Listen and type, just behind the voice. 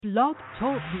Blog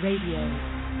Talk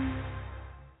Radio.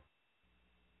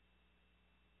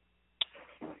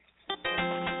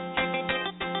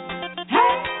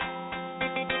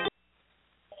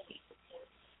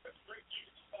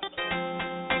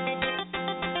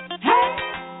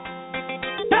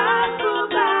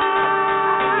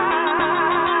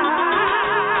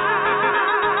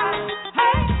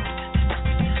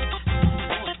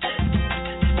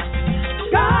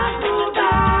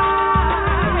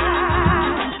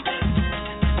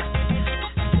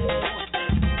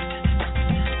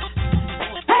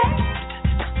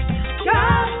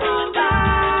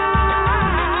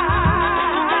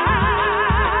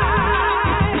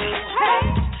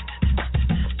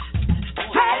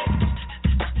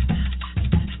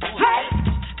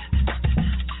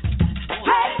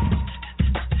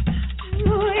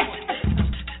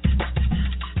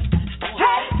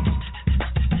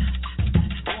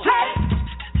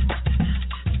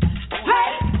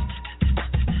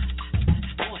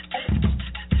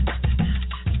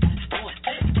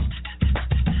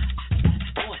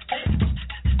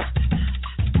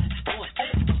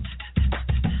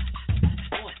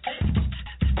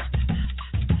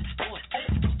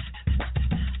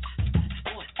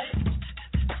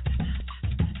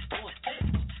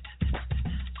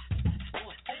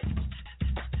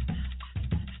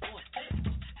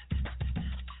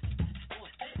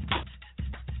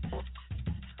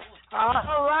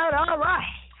 All right.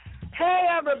 Hey,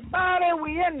 everybody,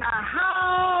 we in the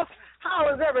house.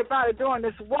 How is everybody doing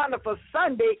this wonderful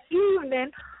Sunday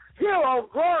evening here on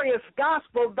Glorious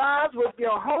Gospel Vibes with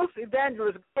your host,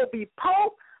 Evangelist Globee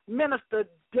Pope, Minister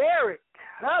Derrick.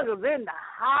 Tuggle's in the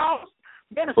house.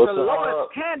 Minister Lois,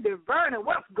 Candee, Vernon.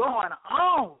 What's going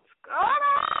on? What's going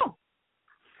on?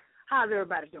 How's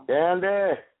everybody doing?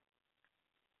 Candee.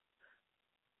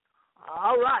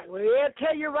 All right. Well, I'll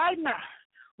tell you right now.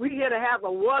 We're here to have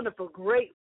a wonderful,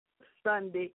 great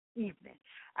Sunday evening.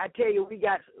 I tell you,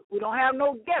 we don't have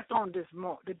no guests on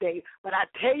today, but I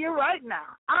tell you right now,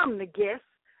 I'm the guest,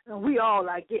 and we all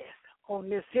are guests on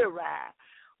this here ride.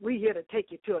 We here to take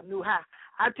you to a new high.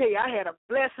 I tell you, I had a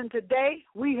blessing today.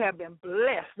 We have been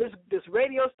blessed. This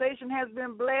radio station has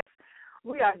been blessed.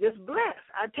 We are just blessed.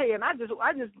 I tell you, and I just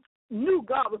knew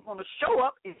God was going to show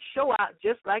up and show out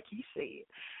just like He said.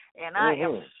 And I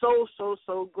am so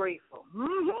grateful.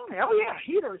 Oh, yeah,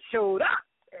 He done showed up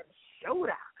and showed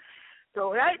out.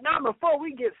 So right now, before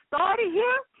we get started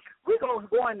here, we're going to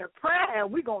go into prayer, and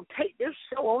we're going to take this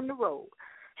show on the road.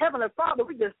 Heavenly Father,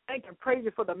 we just thank and praise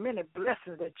you for the many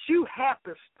blessings that you have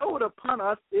bestowed upon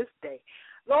us this day.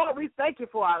 Lord, we thank you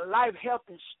for our life, health,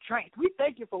 and strength. We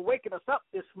thank you for waking us up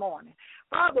this morning.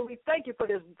 Father, we thank you for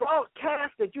this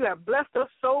broadcast that you have blessed us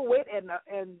so with, and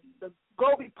the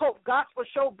Globee Pope Gospel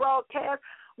Show broadcast.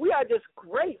 We are just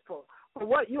grateful for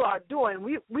what you are doing.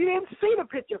 We didn't see the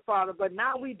picture, Father, but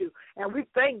now we do. And we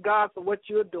thank God for what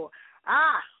you're doing.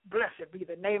 Blessed be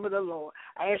the name of the Lord.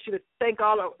 I ask you to thank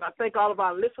all of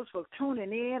our listeners for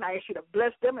tuning in. I ask you to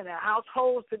bless them in their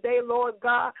households today, Lord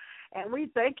God. And we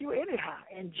thank you anyhow.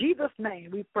 In Jesus'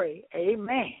 name we pray.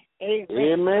 Amen.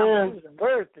 Amen. I'm using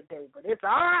words today, but it's all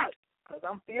right because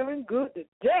I'm feeling good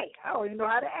today. I don't even know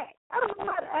how to act.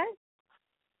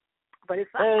 But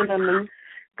it's all right.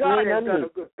 God has done a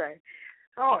good thing.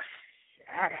 Oh,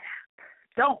 shut up.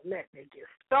 Don't let me get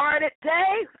started,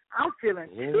 Dave. I'm feeling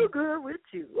too good with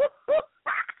you.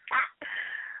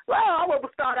 Well, I want to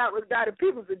start out with Dottie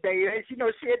Peoples today. As you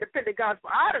know, she independent gospel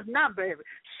artist now, baby.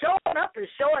 Showing up and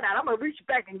showing out. I'm going to reach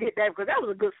back and get that because that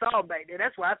was a good song back there.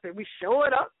 That's why I said we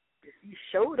showed up. He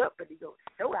showed up and he goes,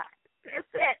 show out. That's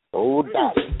it. Oh,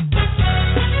 Dottie.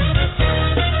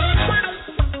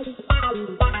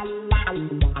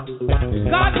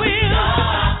 God will.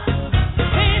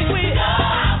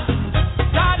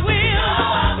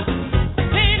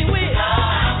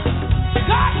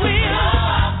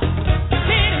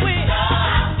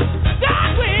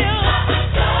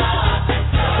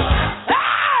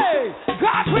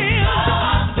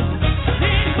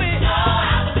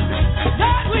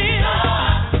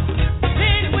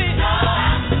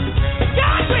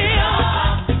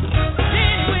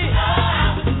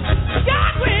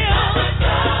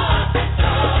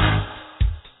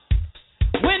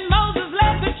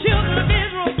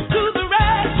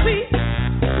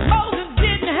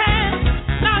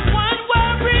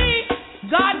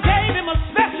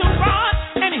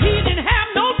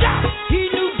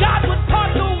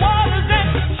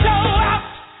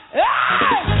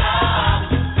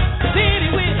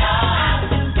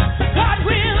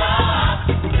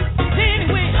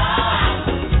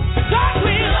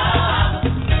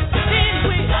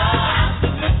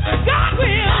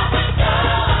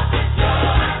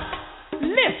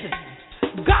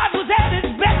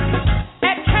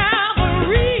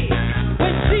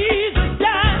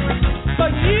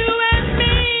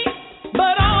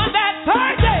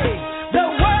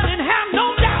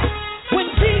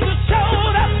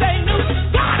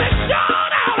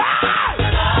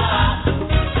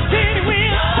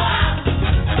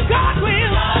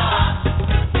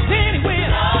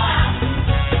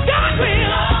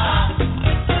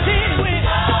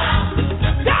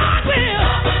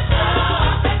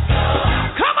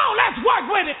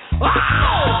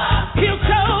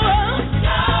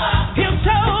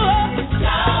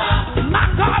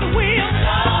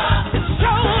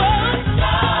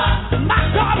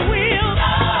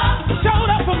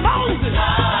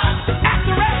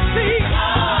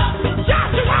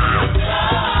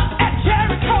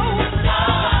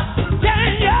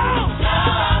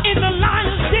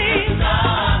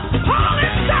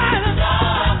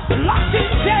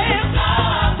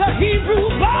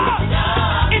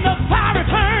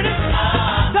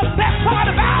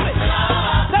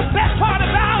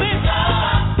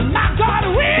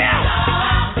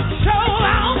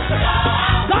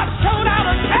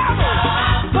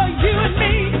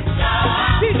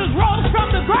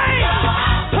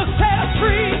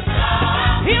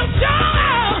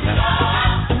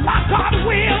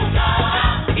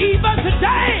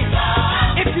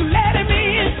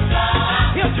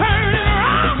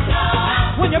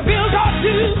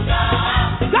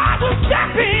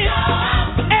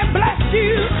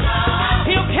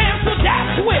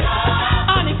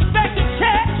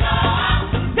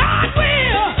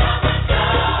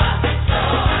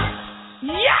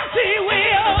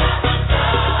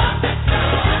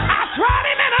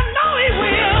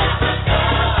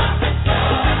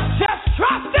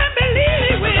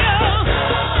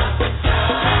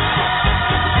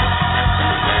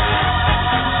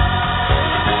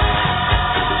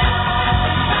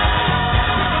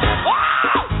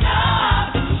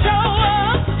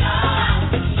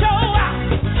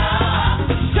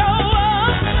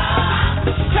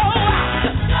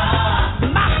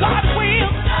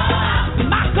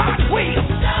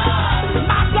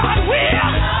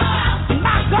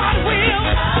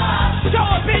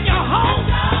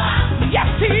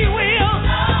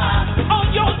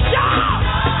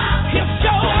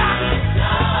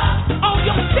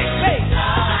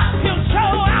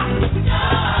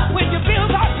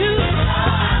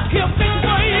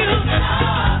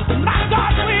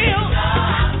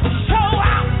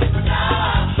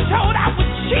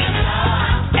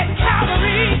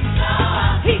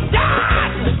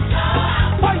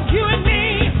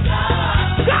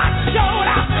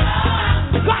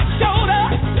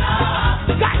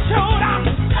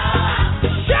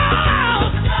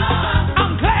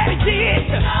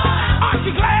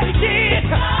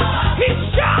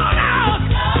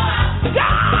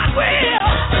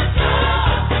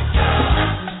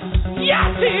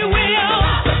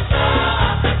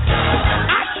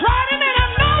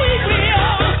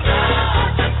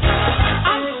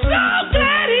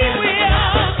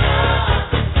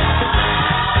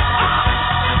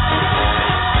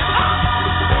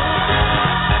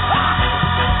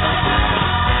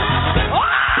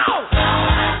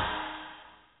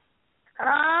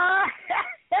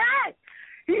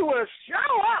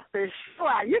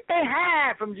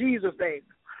 from Jesus, baby.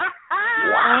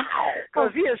 Wow.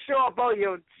 Because he'll show up on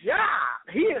your job.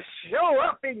 He'll show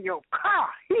up in your car.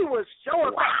 He will show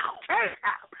up at the church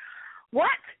house. What?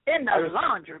 In the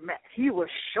laundromat. He will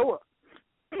show up.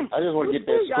 I just want to get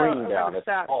that screen down.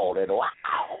 That's all. That wow.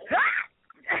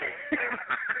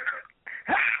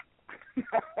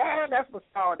 That's the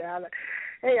song down there.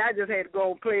 Hey, I just had to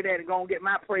go and play that and go and get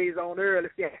my praise on early.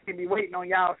 See, I can be waiting on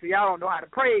y'all, so y'all don't know how to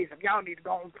praise him. Y'all need to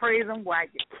go and praise him while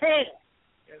you can.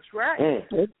 That's right.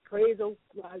 Praise him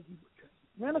while you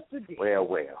can. Minister D. Well.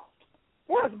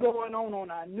 What's going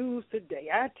on our news today?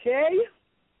 I tell you.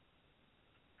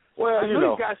 Well, you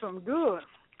know. We got some good.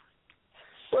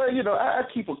 Well, you know, I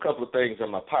keep a couple of things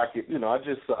in my pocket. You know, I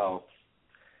just, well,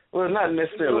 not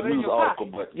necessarily a news article,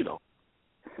 but, you know.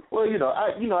 Well, you know,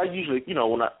 I usually, you know,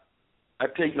 when I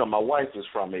tell you, my wife is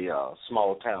from a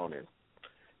small town and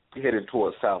headed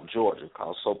towards South Georgia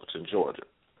called Soperton, Georgia.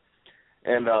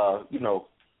 And, you know,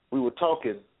 we were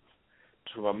talking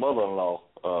to my mother-in-law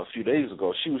a few days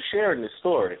ago. She was sharing this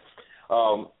story.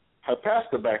 Her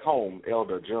pastor back home,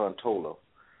 Elder John Toller,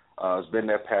 has been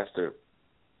that pastor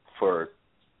for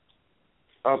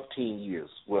umpteen years.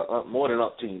 Well, more than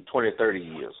umpteen, 20, 30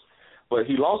 years. But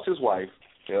he lost his wife.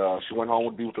 She went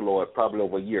home to be with the Lord probably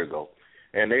over a year ago.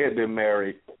 And they had been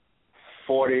married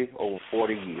over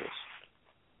 40 years,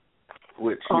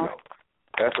 which, you know,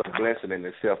 that's a blessing in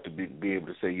itself to be able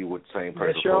to say you were the same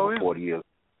person for over 40 years.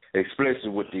 especially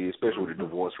with the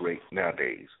divorce rate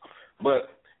nowadays. But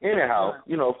anyhow,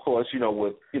 of course,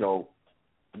 with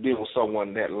dealing with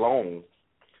someone that long,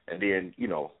 and then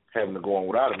having to go on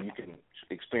without them, you can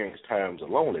experience times of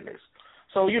loneliness.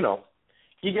 So you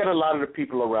get a lot of the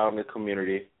people around the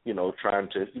community, trying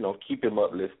to keep him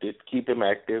uplifted, keep him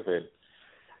active,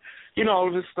 and all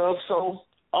of this stuff. So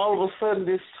all of a sudden,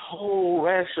 this whole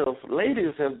rash of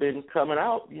ladies have been coming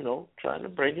out, trying to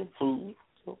bring him food,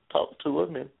 talk to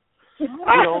him, and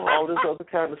all this other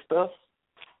kind of stuff.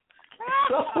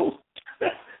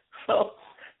 So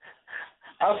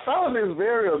I found this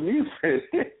very amusing.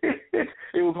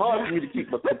 It was hard for me to keep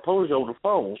my composure on the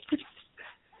phone.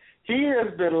 He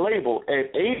has been labeled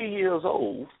at 80 years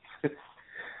old,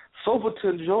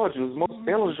 Soberton, Georgia's most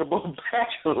eligible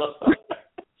bachelor.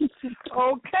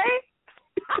 Okay.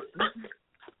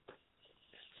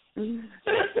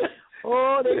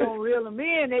 Oh, they're going to reel him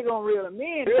in. They're going to reel him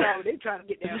in. They're trying to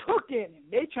get their hook in him.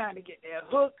 They're trying to get their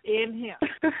hook in him.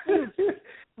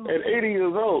 At 80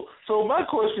 years old. So my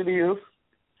question is,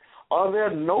 are there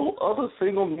no other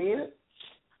single men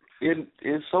in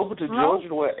Soberton,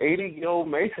 Georgia, where 80-year-old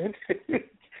man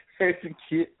has a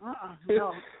kid?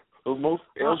 No. The most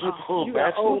eligible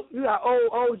bachelor? You got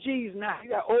old OGs now. You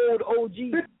got old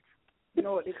OGs. You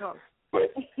know what they call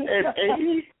it. At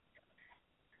 80?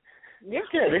 Yeah.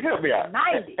 They help me out.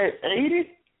 90. At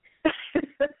 80?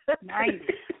 90.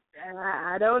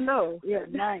 I don't know. Yeah,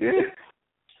 90.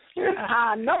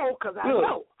 I know because I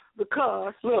know.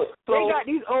 Because they got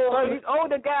these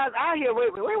older guys out here.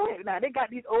 Wait. Now they got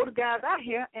these older guys out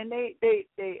here, and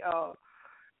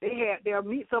they'll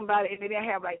meet somebody, and they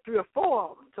have like 3 or 4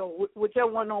 of them. So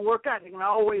whichever one don't work out, they can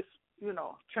always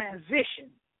transition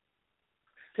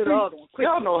to the other one.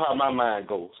 Y'all know how my mind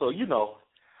goes. So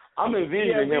I'm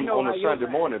envisioning him on a Sunday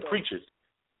morning preaching.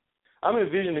 I'm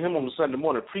envisioning him on a Sunday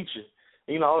morning preaching.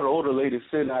 All the older ladies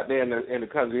sitting out there in the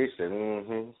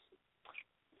congregation.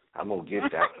 I'm gonna get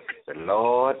that. The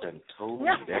Lord done told me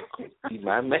that could be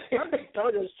my man.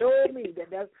 Just showed me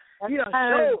that. You done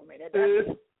showed me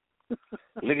that.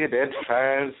 Look at that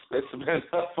fine specimen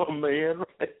of a man.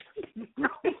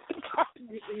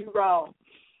 You're wrong.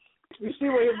 You see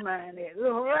where his mind is,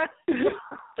 all right?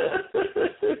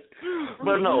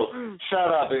 But no,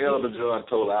 shout out to Elder John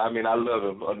Tola. I mean, I love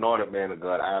him, anointed man of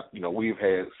God. We've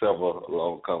had several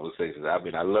long conversations. I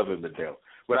mean, I love him to death.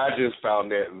 But I just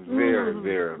found that very,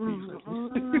 very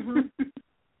amusing.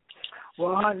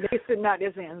 Well, honey, they sitting out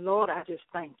there saying, Lord, I just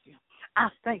thank you. I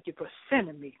thank you for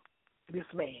sending me this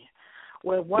man.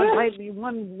 Well, one might be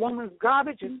one woman's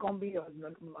garbage, it's going to be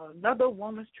another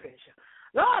woman's treasure.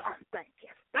 Lord, I thank you.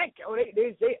 Thank you. Oh,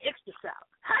 they exercise.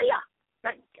 Hiya.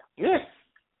 Thank you. Yes.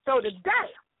 So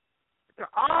today, to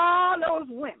all those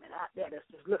women out there that's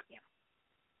just looking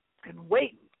and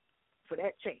waiting for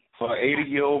that chance. For an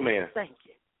 80-year-old man. Thank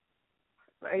you.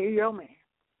 For an 80-year-old man.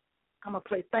 I'm going to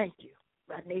play Thank You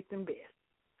by Nathan Best.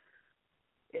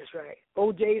 That's right.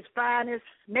 OJ's finest,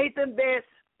 Nathan Best,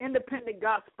 independent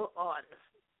gospel artist.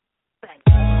 Thank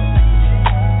you.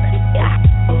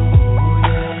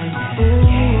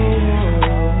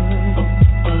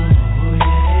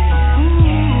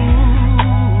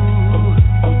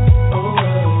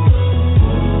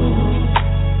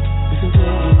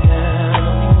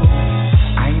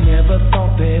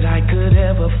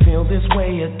 Feel this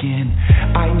way again.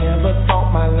 I never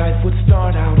thought my life would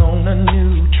start out on a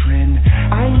new trend.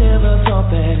 I never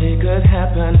thought that it could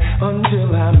happen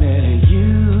until I met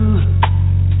you.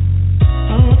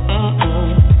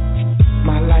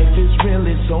 My life is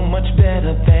really so much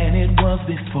better than it was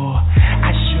before.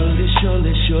 I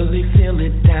surely feel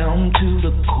it down to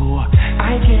the core.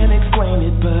 I can't explain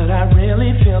it, but I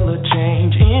really feel a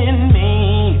change in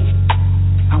me.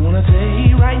 I wanna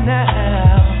say right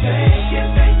now, thank you,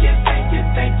 thank you, thank you,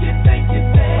 thank you, thank you,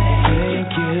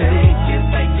 thank you, thank you,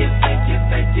 thank you, thank you,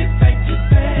 thank you, thank you,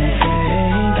 thank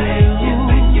you,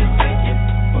 thank you, thank you,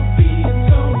 for being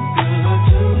so good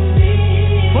to me,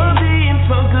 for being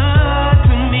so good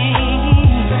to me.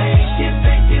 Thank you,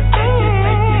 thank you, thank you,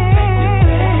 thank you, thank you,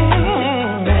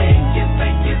 thank you,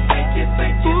 thank you, thank you,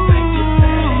 thank you, thank you,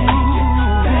 thank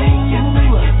you,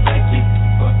 thank you, thank you,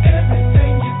 for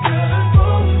everything you've done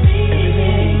for me.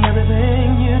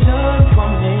 Everything you've done for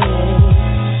me.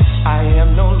 I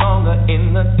am no longer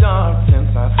in the dark since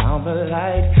I found the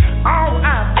light. All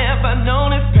I've ever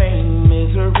known is pain,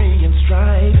 misery, and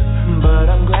strife. But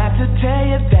I'm glad to tell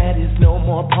you that it's no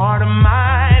more part of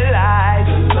my life.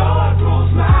 The Lord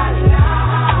rules my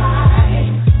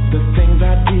life. The things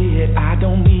I did, I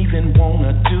don't even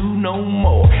wanna do no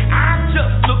more. I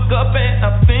just look up and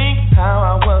I think how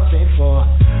I was before.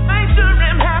 I sure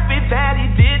am happy that He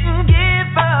didn't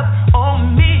give up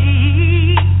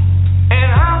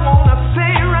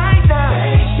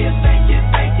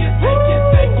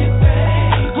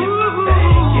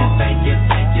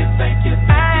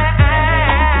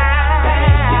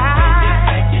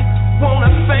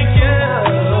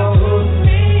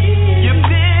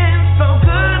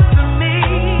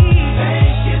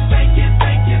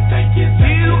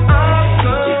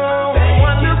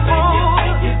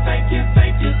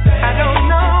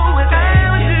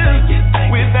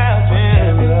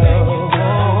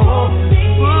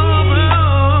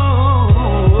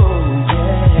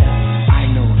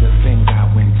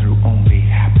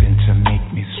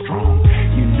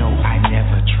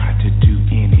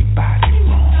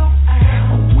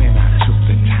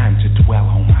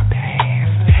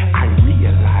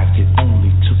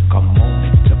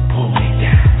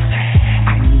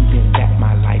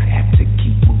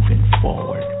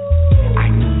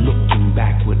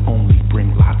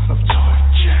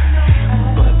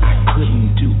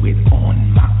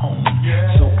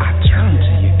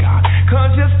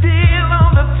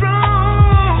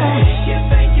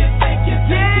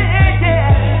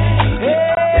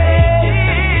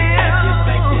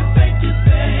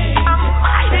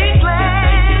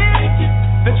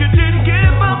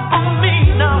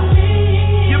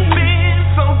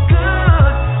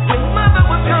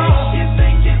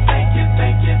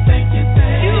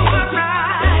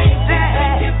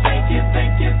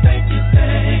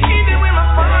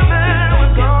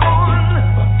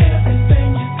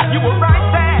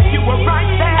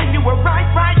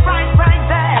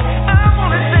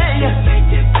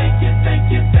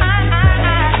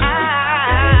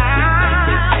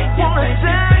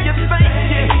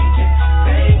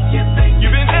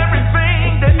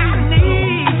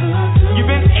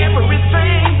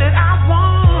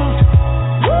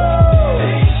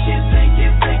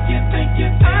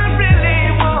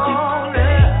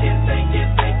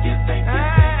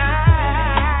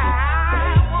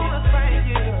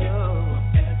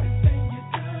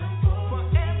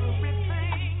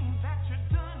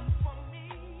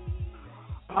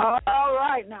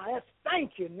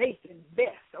Thank you, Nathan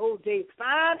Best, OJ's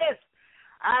finest.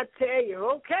 I tell you,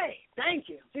 okay. Thank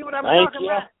you. See what I'm talking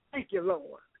about? Thank you,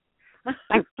 Lord.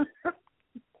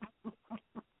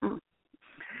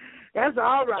 That's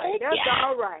all right. That's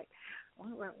all right.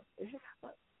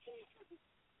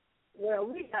 Well,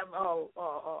 we have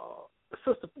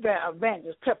Sister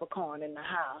Vangelist Peppercorn in the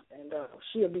house, and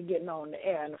she'll be getting on the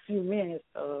air in a few minutes.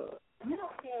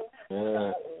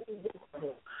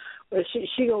 But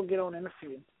she gonna get on in a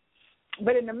few.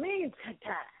 But in the meantime,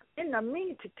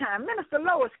 Minister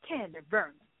Lois, Candee,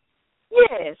 Vernon.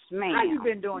 Yes, ma'am. How you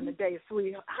been doing today,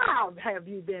 sweetheart? How have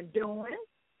you been doing?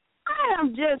 I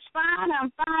am just fine.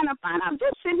 I'm fine. I'm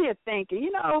just sitting here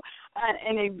thinking,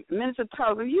 and Minister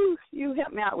Tuggle, you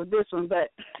help me out with this one,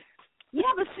 but you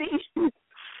ever see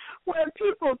where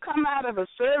people come out of a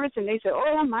service and they say,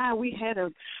 oh, my, we had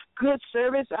a good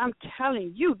service? I'm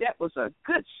telling you, that was a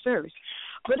good service.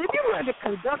 But if you were to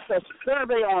conduct a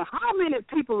survey on how many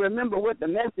people remember what the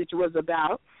message was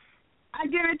about, I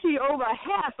guarantee you over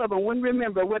half of them wouldn't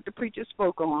remember what the preacher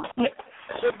spoke on.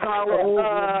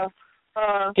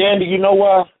 Candee, you know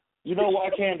why? You know why,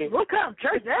 Candee? What kind of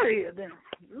church that is then?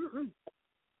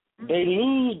 They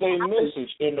lose their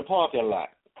message in the parking lot.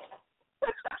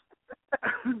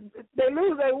 They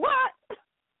lose their what?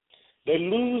 They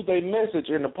lose their message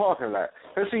in the parking lot.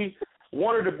 And see,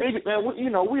 one of the biggest, man,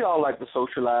 we all like to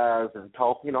socialize and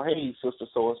talk, hey, sister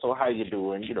so-and-so, how you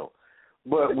doing,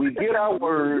 But we get our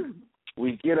word,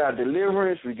 we get our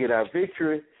deliverance, we get our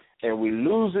victory, and we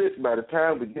lose it by the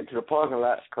time we get to the parking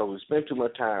lot because we spend too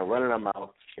much time running our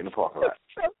mouth in the parking lot.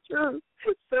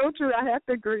 So true. I have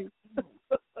to agree.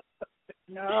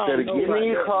 Instead of getting in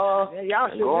your car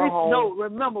y'all and going home.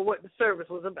 Remember what the service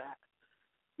was about.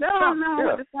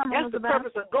 That's the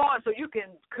purpose of going, so you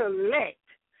can collect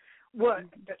what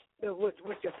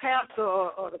your pastor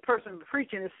or the person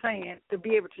preaching is saying to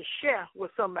be able to share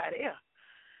with somebody else.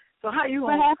 So how you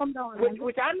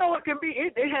which I know it can be.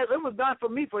 It was done for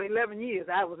me for 11 years.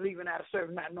 I was leaving out of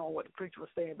service not knowing what the preacher was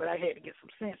saying, but I had to get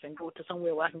some sense and go to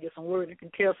somewhere where I can get some word and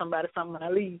can tell somebody something when I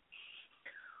leave.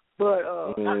 But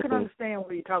I can understand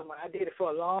what you're talking about. I did it for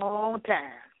a long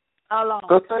time. How long?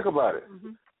 So think about it.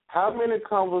 Mm-hmm. How many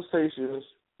conversations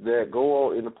that go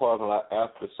on in the parking lot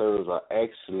after service are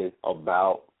actually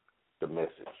about the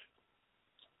message?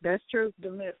 That's true. The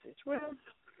message. Well,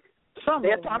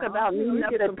 they're talking about meeting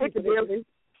up at the building.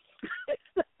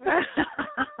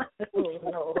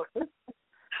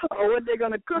 Or what they're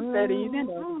going to cook that evening,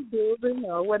 or building,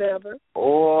 or whatever.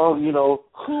 Or,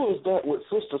 who is that with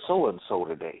Sister So-and-so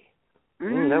today?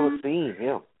 Mm-hmm. Never seen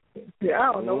him. Yeah,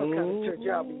 I don't know what kind of church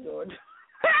y'all be going to.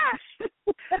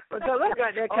 Because I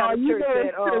got that kind of church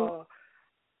that,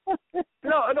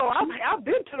 No, I've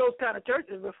been to those kind of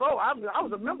churches before. I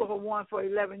was a member of one for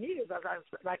 11 years.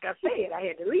 Like I said, I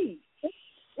had to leave.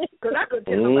 Because I couldn't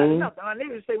tell nobody nothing. I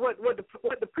needed to say what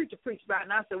the preacher preached about.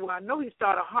 And I said, well, I know he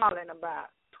started hollering about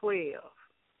 12.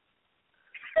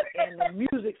 And the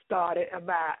music started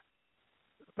about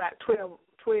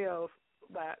 12,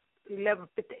 about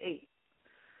 11:58.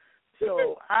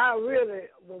 So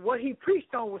what he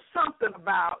preached on was something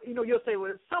about, you'll say,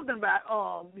 well, something about,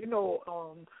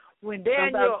 when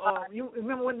Daniel, you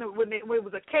remember when it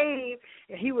was a cave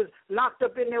and he was locked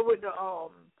up in there with the,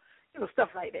 stuff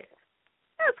like that.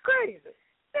 That's crazy.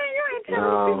 Man, you ain't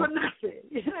telling people nothing.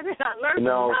 They're not learning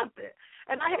nothing.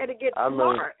 And I had to get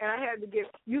smart, and I had to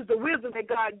use the wisdom that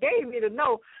God gave me to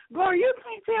know, Gloria, you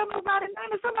can't tell nobody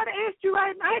nothing. If somebody asked you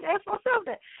right now, I had to ask myself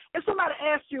that. If somebody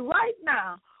asked you right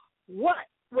now, what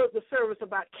was the service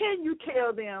about? Can you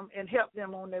tell them and help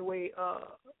them on their way?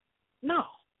 No,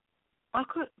 I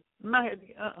couldn't. No,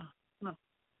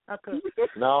 I couldn't.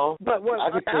 No, but what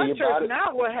I can tell you about it.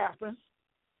 Now what happens?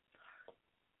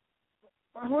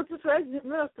 What you say,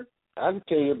 Mister? I can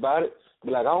tell you about it.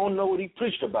 Be like, I don't know what he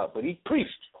preached about, but he preached.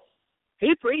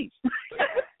 He preached.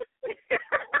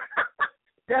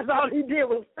 That's all he did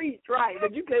was preach, right?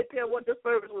 But you can't tell what the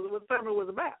sermon was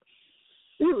about.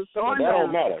 He was going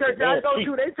down. Church I go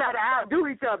to, they try to outdo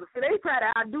each other. So they try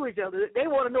to outdo each other. They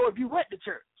want to know if you went to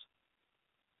church.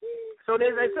 So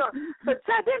they say, but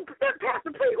then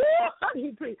Pastor preach. Oh, he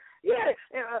preached. Yeah,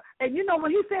 and when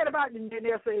he said about it, then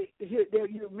they'll say, you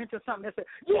mentioned something. They'll say,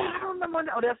 yeah, I remember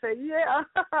that. Or they'll say, yeah.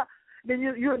 Then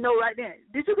you'll know right then.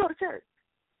 Did you go to church?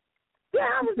 Yeah,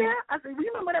 I was there. I said, well,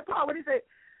 you remember that part when he said,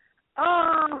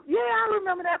 yeah, I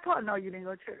remember that part. No, you didn't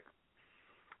go to church.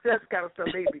 So that's the kind of stuff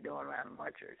they be doing around in my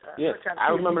church. Yeah, I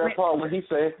remember that part when he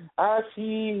said, I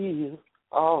feel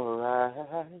all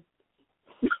right.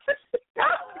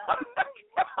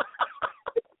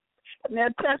 Now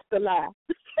test the lie.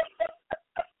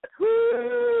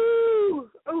 Ooh.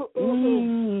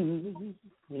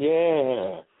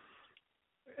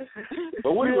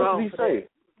 So what did he say?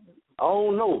 I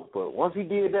don't know, but once he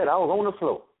did that, I was on the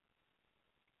floor.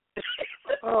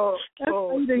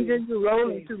 You didn't get you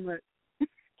rolling too much.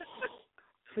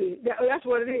 See, that's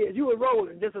what it is. You were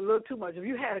rolling just a little too much. If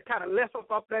you had kind of left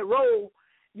off that roll,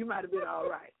 you might have been all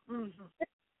right. Mm-hmm.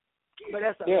 But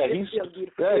that's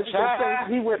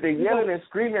he went to yelling and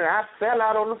screaming, and I fell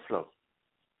out on the floor.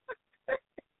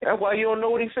 That's why you don't know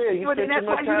what he said. You spent too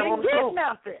much time on the floor.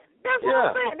 Nothing. That's what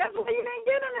I'm saying. That's why you didn't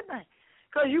get anything.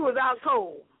 Because you was out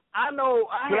cold. I know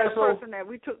I had a person that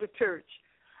we took to church,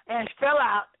 and she fell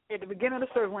out at the beginning of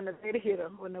the service when the lady hit her,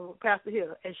 when the pastor hit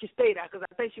her, and she stayed out because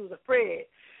I think she was afraid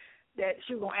that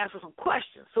she was going to answer some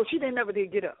questions. So she never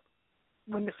did get up.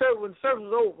 When the service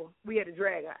was over, we had to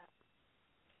drag her out.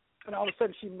 And all of a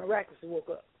sudden, she miraculously woke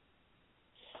up.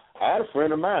 I had a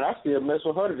friend of mine. I still mess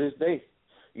with her to this day.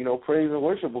 You know, praise and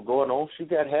worship was going on. She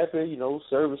got happy. You know,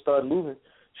 service started moving.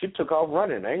 She took off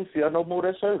running. I ain't see her no more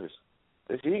that service.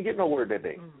 She didn't get no word that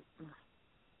day. Mm-hmm.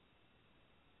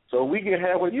 So we get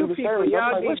halfway through the service.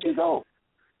 I'm like, where'd she go?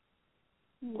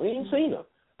 We ain't seen her.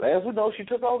 Last we know, she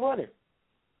took off running.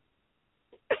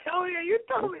 Oh, yeah, you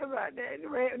told me about that.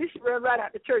 She ran right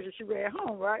out the church and she ran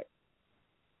home, right?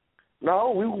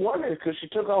 No, we were wondering because she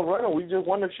took off running. We just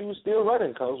wondered if she was still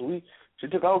running because she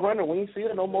took off running. We ain't see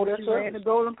her no more that service. She ran the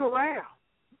Golden Corral.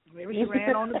 Maybe she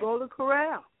ran on the Golden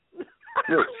Corral.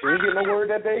 Look, she didn't get no word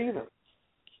that day either.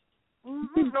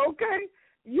 Mm-hmm. Okay.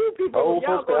 You people,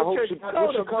 y'all go to church,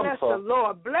 go to bless the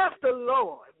Lord. Bless the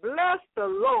Lord. Bless the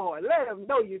Lord. Let him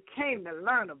know you came to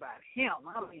learn about him.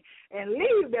 I mean, and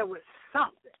leave there with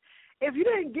something. If you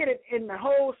didn't get it in the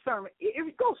whole sermon, if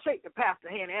you go shake the pastor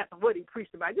hand and ask him what he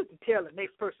preached about, just to tell the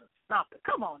next person something.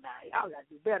 Come on now. Y'all got to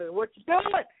do better than what you're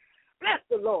doing. Bless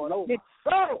the Lord. Oh, my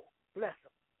soul. Bless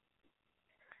him.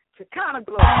 Shekinah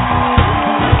glory.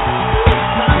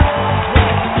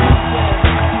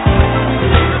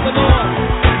 The Lord,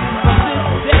 from this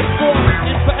day forth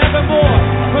and forevermore,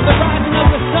 from the rising of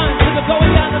the sun to the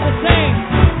going down of the same,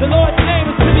 the Lord's name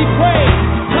is to be praised.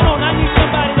 Come on, I need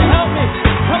somebody to help me.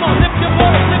 Come on, lift your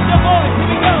voice, here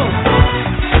we go.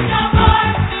 Lift your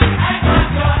voice and clap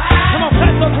your hands. Come on,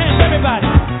 clap those hands, everybody.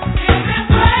 Give him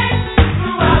praise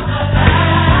throughout the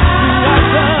land.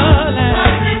 Throughout the land.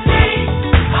 Praise the King,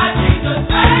 our Jesus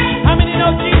reigns. How many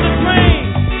know Jesus reigns?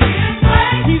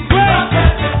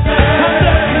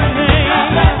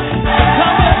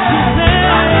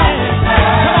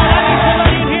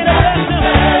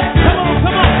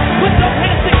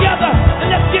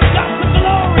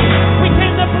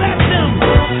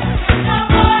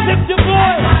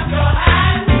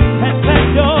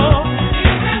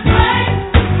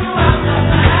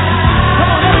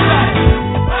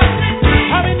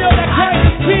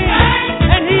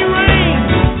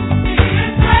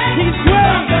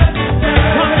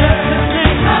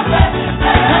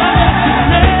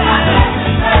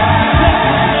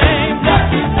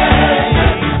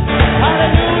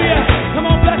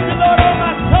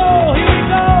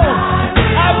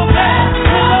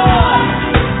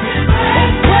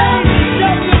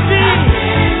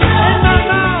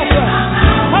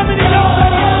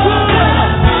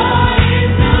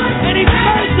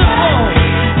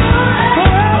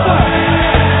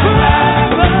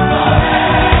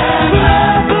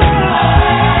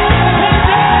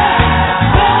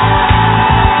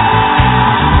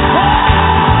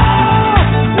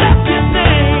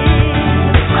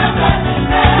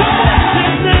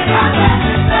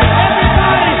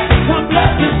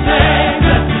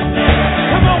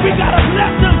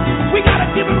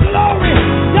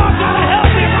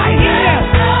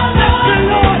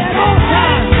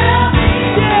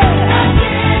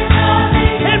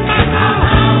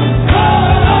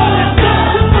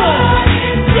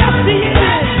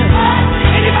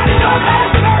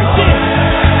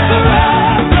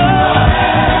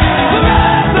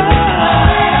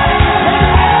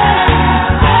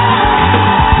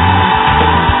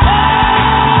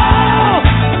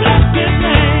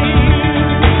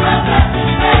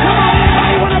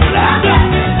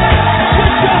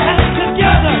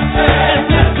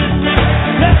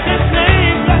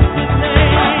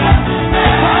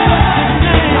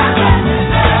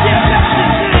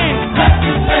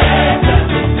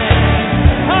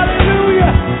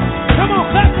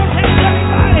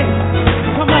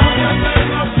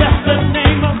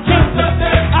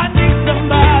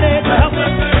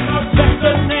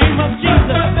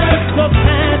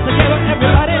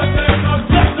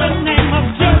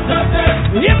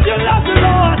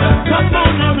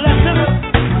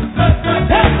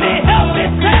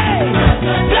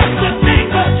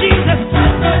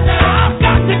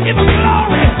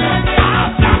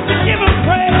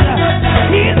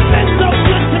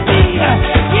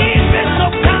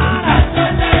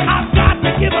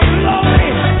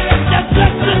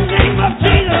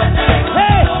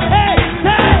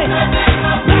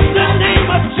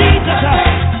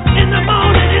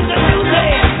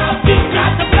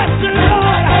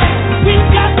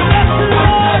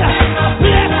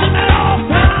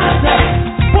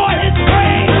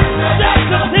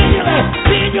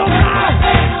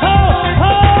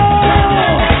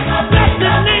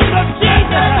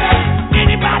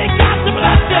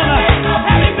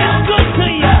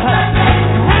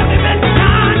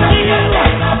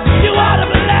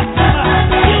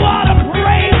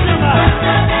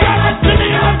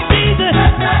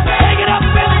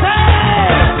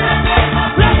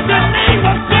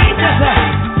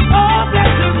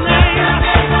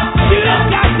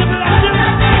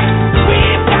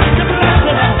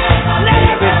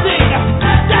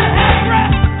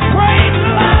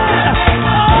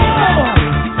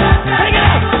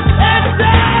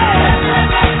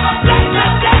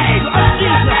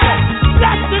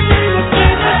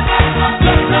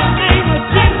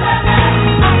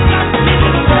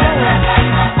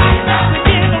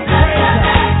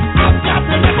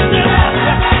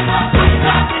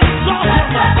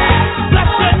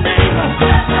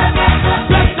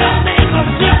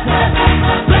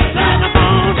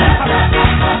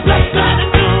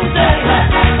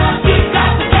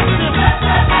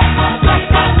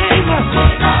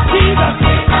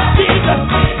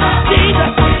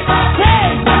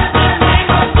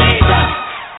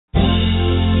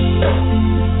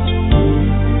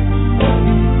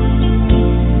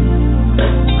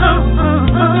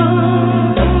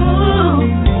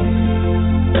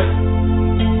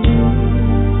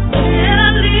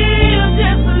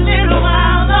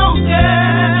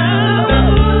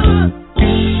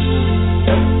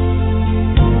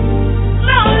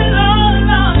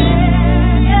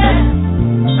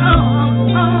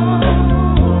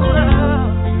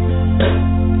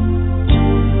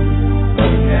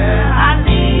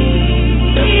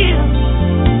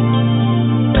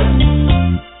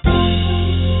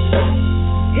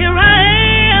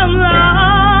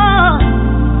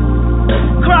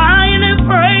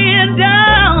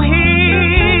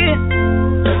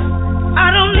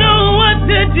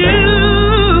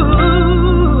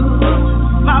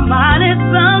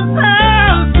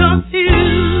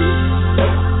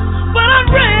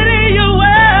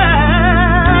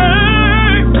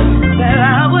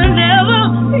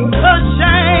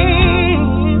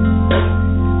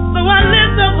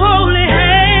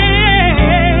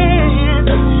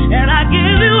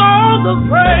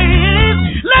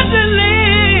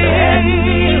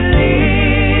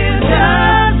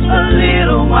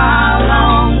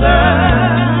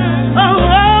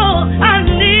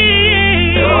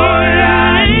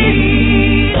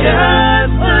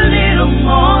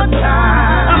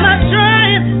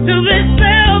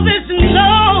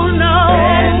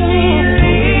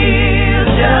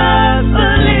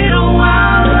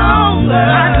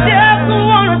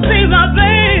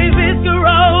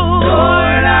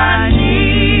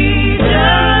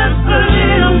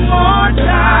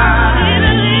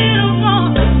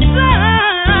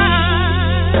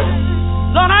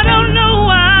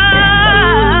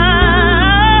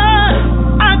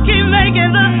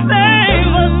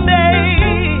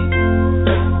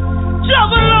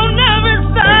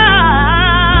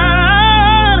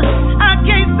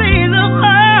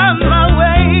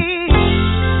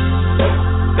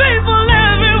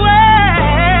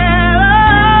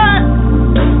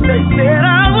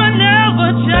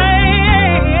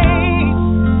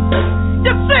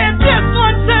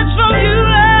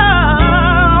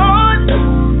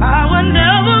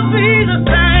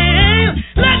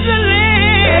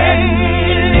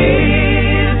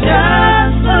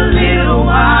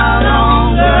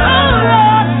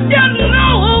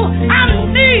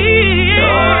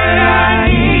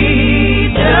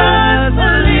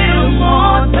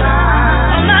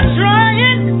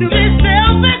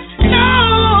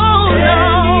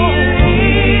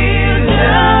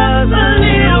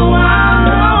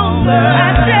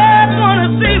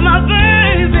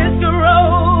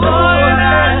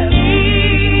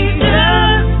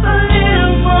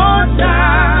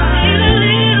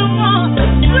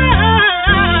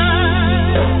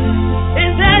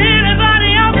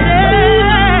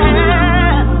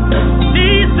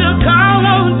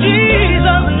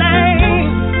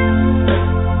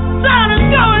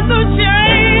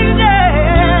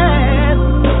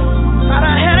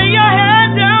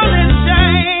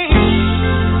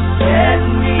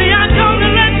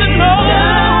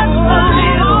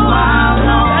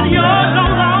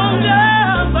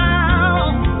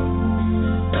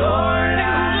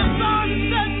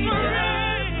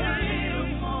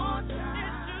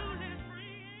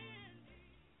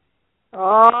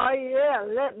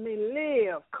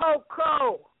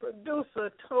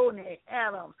 Tony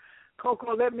Adams.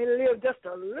 Coco, let me live just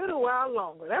a little while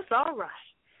longer. That's all right.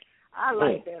 I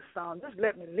like that song. Just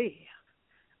let me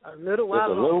live a little while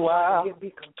longer. A little while. It'll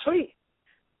be complete.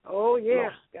 Oh yeah,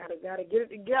 gotta get it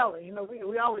together. You know,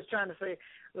 we always trying to say,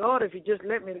 Lord, if you just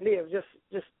let me live just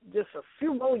a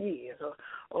few more years,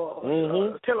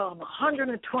 or till I'm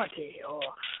 120, or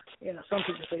you know, some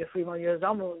people say a few more years.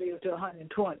 I'm gonna live till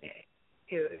 120.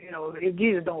 You know, if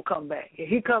Jesus don't come back, if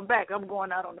He come back, I'm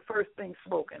going out on the first thing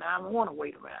smoking. I don't want to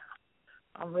wait around.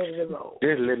 I'm ready to roll.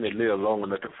 Just let me live long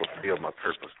enough to fulfill my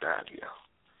purpose down here.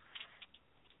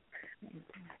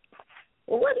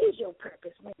 Well, what is your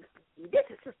purpose, Minister? This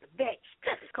is Sister Beck.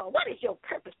 This is called What is Your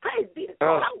Purpose? Praise be to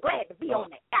God. I'm glad to be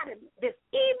on the out of this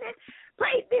evening.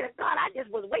 Praise be to God. I just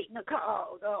was waiting to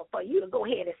call for you to go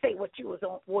ahead and say what you was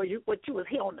on, what you was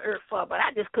here on the earth for, but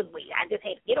I just couldn't wait. I just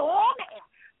had to get on there.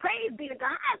 Praise be to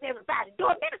God. How's everybody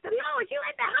doing? Minister Lois, you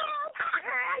at the home?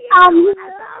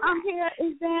 I'm here,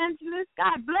 Evangelist.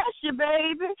 God bless you,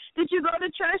 baby. Did you go to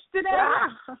church today?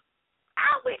 I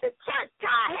went to church.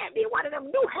 I had me one of them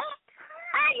new hats.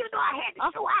 You know I had to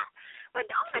show out. But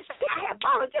the only thing I had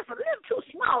bought was just a little too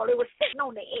small. It was sitting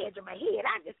on the edge of my head.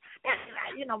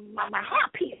 My hair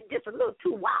piece is just a little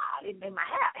too wide, and my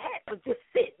hat was just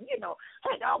sitting, you know.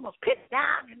 I had to almost put it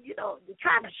down, and, you know,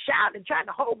 trying to shout and trying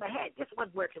to hold my hat just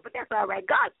wasn't working. But that's all right.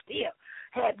 God still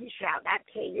had me shouting. I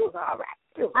tell you, it was all right.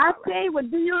 Tell you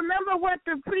what, do you remember what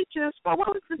the preacher spoke?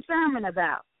 What was the sermon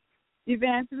about,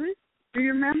 Evangelist? Do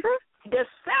you remember? The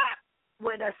sermon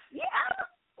with a,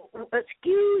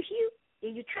 excuse you.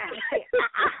 You trying to say,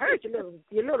 I heard your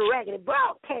little raggedy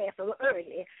broadcast a little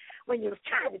earlier when you was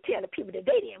trying to tell the people that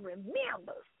they didn't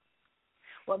remember.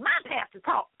 Well, my pastor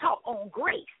taught on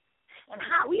grace and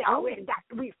how we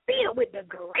filled with the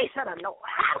grace of the Lord.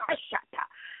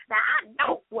 Now, I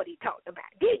know what he talked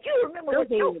about. Did you remember what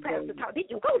your pastor taught? Did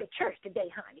you go to church today,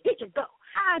 honey? Did you go?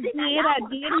 I did.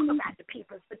 Talk about the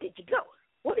people, but did you go?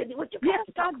 What your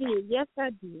pastor talk about? Yes, I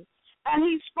did. And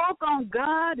he spoke on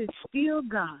God is still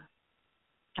God.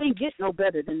 Can't get no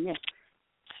better than that.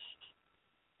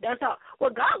 That's all.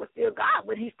 Well, God was still God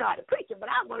when he started preaching, but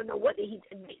I want to know what did he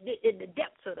did in the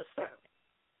depths of the sermon.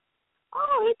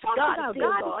 Oh, he talked about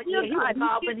God. Yeah, he was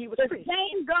involved when he was preaching. The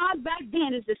same God back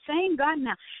then is the same God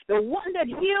now. The one that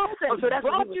heals and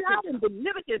brought you out and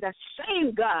delivered you, the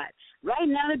same God right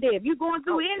now today. If you're going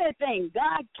through anything,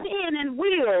 God can and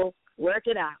will work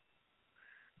it out.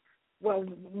 Well,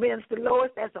 Minister Lois,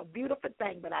 that's a beautiful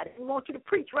thing, but I didn't want you to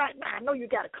preach right now. I know you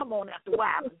got to come on after a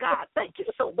while. God, thank you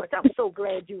so much. I'm so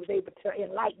glad you was able to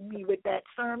enlighten me with that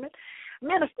sermon.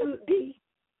 Minister D,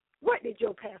 what did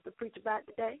your pastor preach about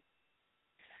today?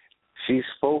 She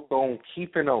spoke on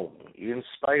keeping on in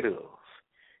spite of.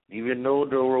 Even though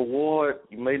the reward,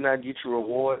 you may not get your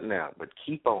reward now, but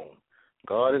keep on.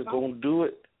 God is going to do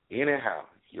it anyhow.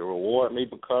 Your reward may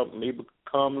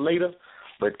come later,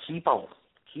 but keep on.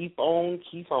 Keep on,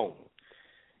 keep on.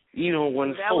 Even when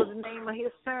that was the name of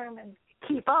his sermon.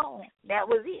 Keep on. That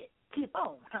was it. Keep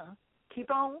on, huh?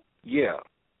 Keep on? Yeah.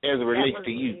 As it relates to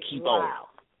you, keep on.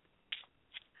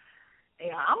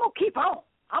 Yeah, I'm going to keep on.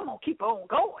 I'm going to keep on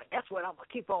going. That's what I'm going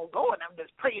to keep on going. I'm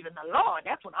just praising the Lord.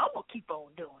 That's what I'm going to keep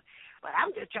on doing. But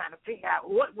I'm just trying to figure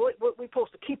out what we're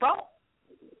supposed to keep on.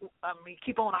 I mean,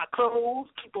 keep on our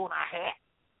clothes, keep on our hat,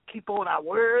 keep on our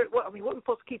word. What are we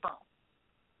supposed to keep on?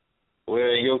 Well,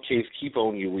 in your case, keep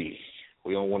on your way.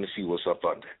 We don't want to see what's up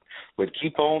under. But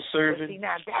keep on serving, see,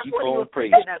 now, that's keep what on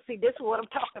praising. Now, see, this is what I'm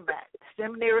talking about.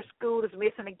 Seminary school is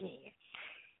missing again.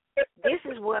 This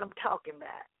is what I'm talking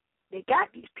about. They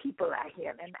got these people out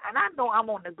here, and I know I'm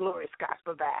on the Glorious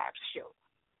Gospel Vibes show,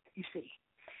 you see.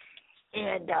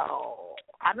 And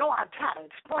I know I try to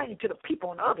explain to the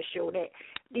people on the other show that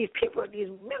these people,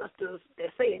 these ministers, they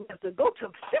say they have to go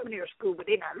to seminary school, but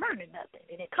they're not learning nothing.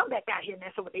 And they come back out here, and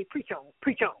that's what they preach on,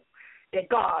 that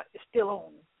God is still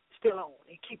on,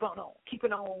 and keep on,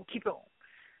 keeping on, keep on.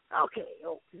 Okay,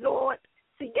 oh, Lord,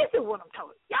 see, this is what I'm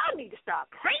talking about. Y'all need to start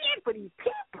praying for these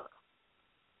people.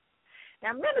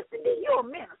 Now, Minister D, you're a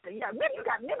minister. You got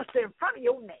minister in front of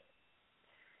your name.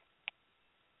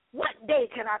 What day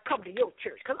can I come to your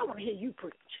church? Because I want to hear you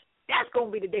preach. That's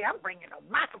going to be the day I'm bringing a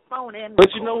microphone in.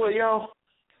 But you know what, y'all?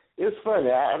 It's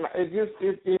funny.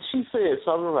 She said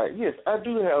something like, yes, I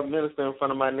do have a minister in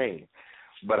front of my name,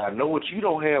 but I know what you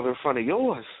don't have in front of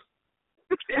yours.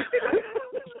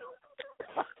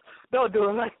 Don't do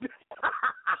it like that.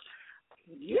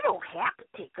 You don't have to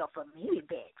take up for me,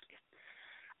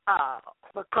 Vangelist,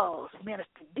 because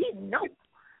Minister didn't know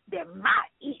that my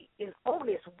eat is on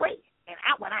its way. And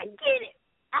when I get it,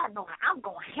 I know I'm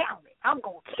going to handle it. I'm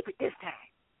going to keep it this time.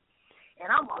 And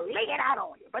I'm going to lay it out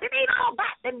on you. But it ain't all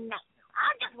about the name.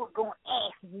 I just was going to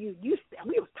ask you. You said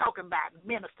we was talking about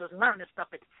ministers learning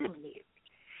stuff at the seminary.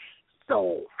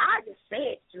 So I just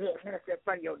said, minister in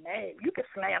front of your name. You can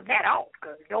slam that off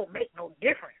because it don't make no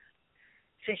difference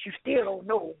since you still don't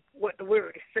know what the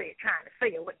word is trying to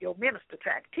say or what your minister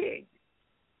tried to tell you.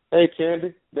 Hey,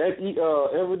 Candee, that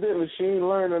evidently she ain't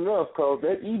learned enough because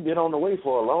that E been on the way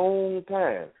for a long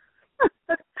time.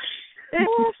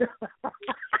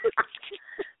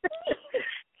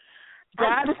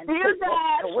 God is still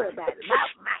God. Don't worry about it.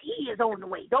 My E is on the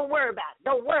way. Don't worry about it.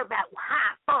 Don't worry about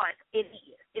how far it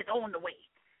is. It's on the way.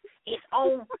 It's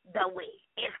on the way.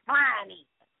 It's flying in.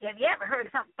 Have you ever heard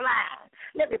of something flying?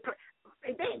 Let me play.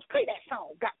 They didn't play that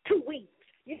song. Got 2 wings.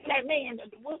 You know that man?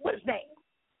 What's his name?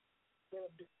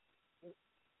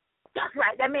 That's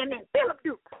right. That man named Philip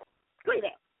Duke. Play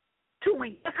that. 2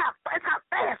 wings. That's how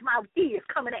fast my E is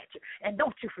coming at you. And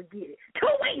don't you forget it. 2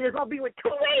 wings is gonna be with 2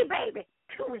 wings, baby.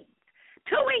 2 wings.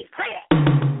 2 wings. Play that.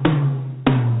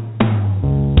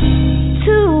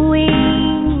 2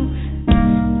 wings.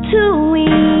 2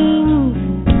 wings.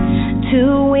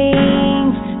 2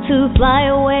 wings to fly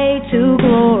away to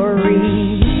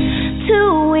glory.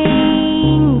 2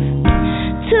 wings.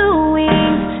 2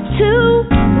 wings. 2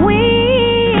 wings.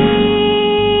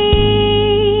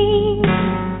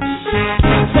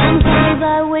 Sometimes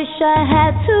I wish I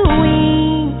had 2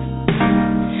 wings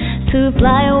to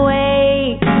fly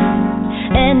away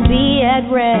and be at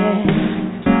rest.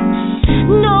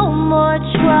 No more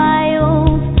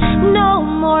trials, no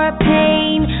more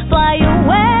pain, fly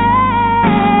away.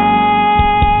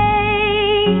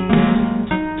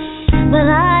 But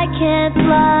I can't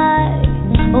fly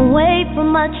away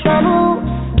from my troubles.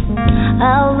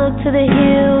 I'll look to the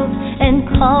hills and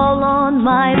call on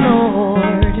my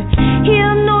Lord. He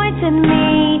anointed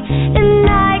me and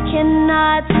I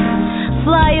cannot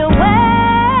fly away.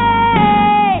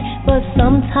 But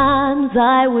sometimes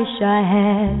I wish I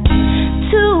had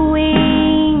 2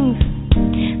 wings,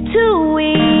 2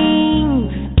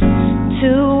 wings,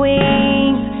 2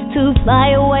 wings to fly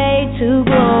away to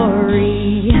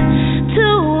glory.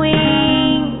 2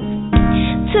 wings,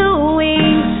 2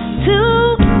 wings,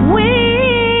 2 wings.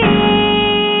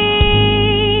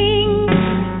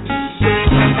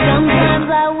 Sometimes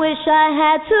I wish I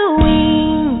had 2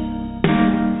 wings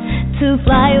to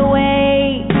fly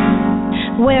away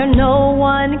where no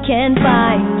one can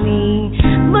find me.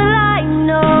 But I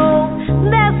know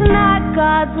that's not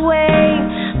God's way.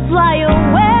 Fly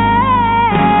away.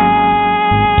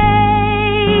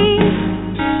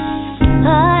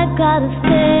 I've got to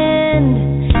stand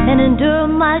and endure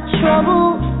my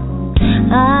troubles.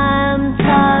 I'm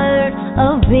tired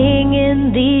of being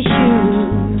in these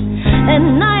shoes. At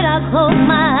night I close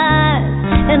my eyes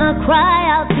and I cry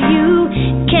out to you.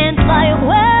 Can't fly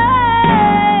away.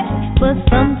 But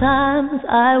sometimes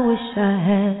I wish I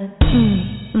had.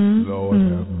 Lord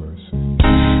have mercy.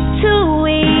 2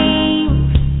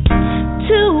 wings,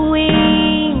 2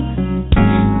 wings,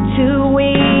 2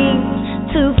 wings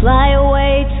to fly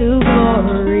away to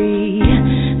glory.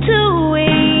 2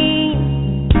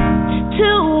 wings,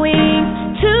 2 wings,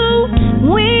 2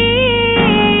 wings,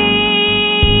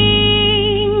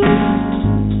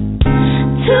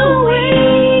 2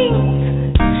 wings,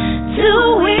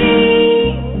 2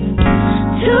 wings,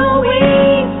 2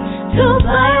 wings to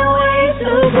fly away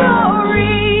to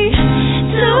glory.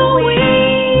 2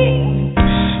 wings,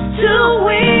 2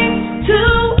 wings,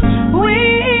 2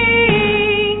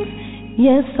 wings.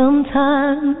 Yes,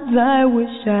 sometimes I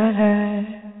wish I had.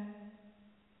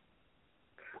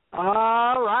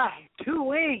 All right. 2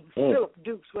 wings. Philip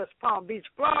Dukes, West Palm Beach,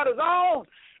 Florida's own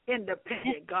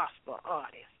independent gospel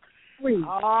artist.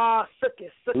 Oh,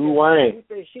 Sookie. 2 wings.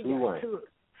 She 2 got wings.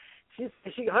 2.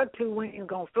 She her 2 wings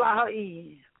gonna fly her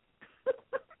in.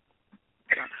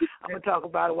 I'm gonna talk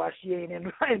about it while she ain't in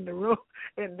the room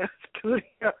in the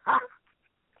studio.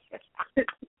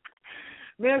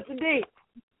 Mr. D.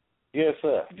 Yes,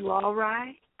 sir. You all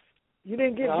right? You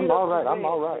didn't get. I'm all right. I'm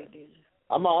all right.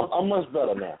 I'm much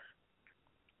better now.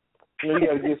 You know, you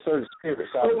got to get certain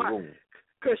spirits out of the room.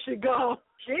 Cause she gone.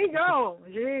 She ain't gone.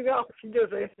 She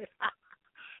just said,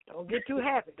 "Don't get too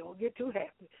happy. Don't get too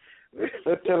happy."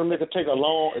 Let's tell them they can take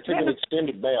an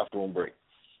extended bathroom break.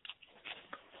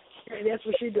 Hey, that's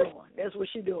what she doing.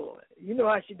 You know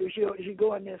how she do. She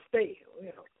go in there and stay.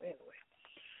 Anyway.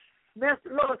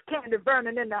 Mr. Lois, Candee,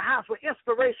 Vernon in the house with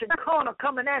Inspiration Corner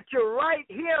coming at you right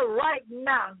here, right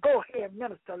now. Go ahead,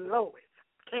 Minister Lois,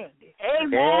 Candee.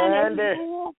 Amen.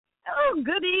 Oh,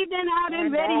 good evening out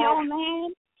in Radio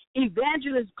Land.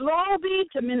 Evangelist Globee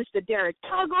to Minister Derrick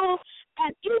Tuggle,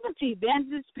 and even to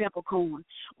Evangelist Peppercorn.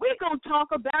 We're going to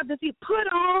talk about, does he put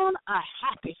on a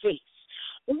happy face?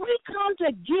 We come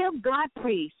to give God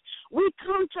praise. We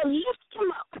come to lift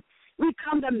him up. We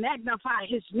come to magnify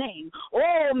his name.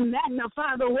 Oh,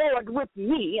 magnify the Lord with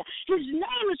me. His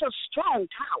name is a strong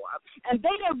tower, and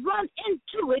they that run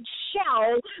into it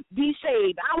shall be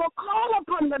saved. I will call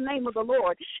upon the name of the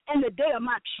Lord in the day of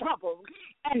my trouble,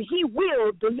 and he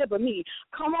will deliver me.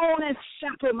 Come on and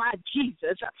sample my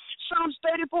Jesus. Psalms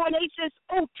 34:8 says,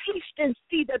 oh, taste and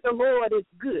see that the Lord is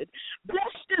good.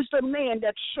 Blessed is the man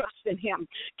that trusts in him.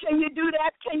 Can you do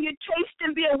that? Can you taste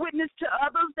and be a witness to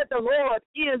others that the Lord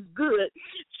is good?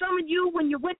 Some of you, when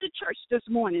you went to church this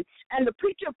morning and the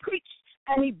preacher preached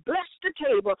and he blessed the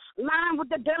table, lined with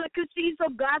the delicacies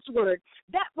of God's word,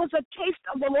 that was a taste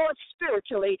of the Lord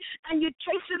spiritually. And you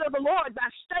tasted of the Lord by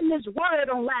studying his word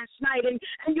on last night,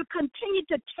 and you continue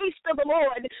to taste of the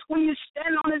Lord when you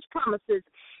stand on his promises.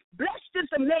 Blessed is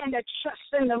the man that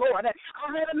trusts in the Lord. I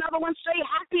heard another one say,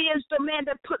 happy is the man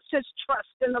that puts his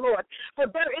trust in the Lord. For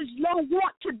there is no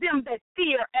want to them that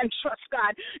fear and trust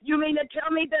God. You mean to tell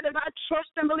me that if I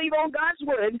trust and believe on God's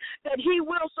word, that he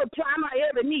will supply my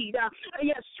every need?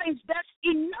 Yes, saints, that's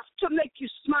enough to make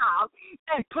you smile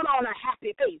and put on a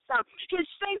happy face. His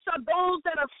saints are those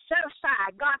that are set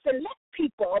aside. God said, let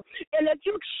people, and if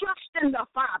you trust in the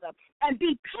Father and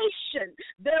be patient,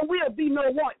 there will be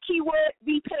no want. Keyword,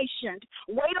 be patient.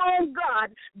 Wait on God.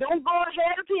 Don't go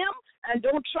ahead of him and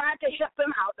don't try to help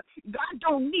him out. God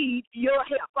don't need your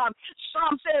help.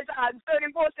 Psalm says,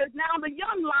 34 says, now the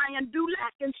young lion do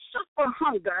lack and suffer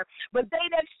hunger, but they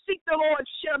that seek the Lord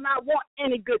shall not want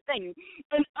any good thing.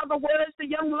 In other words, the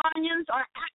young lions are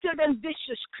active and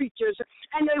vicious creatures,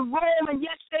 and they roam, and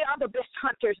yes, they are the best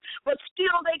hunters, but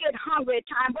still they get hungry at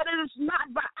times. But it is not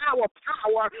by our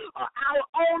power or our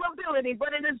own ability,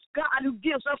 but it is God who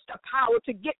gives us the power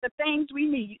to get the things we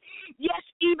need. Yes,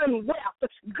 even wealth,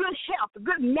 good health,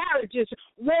 good marriages,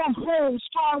 warm homes,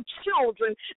 strong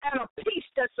children, and a peace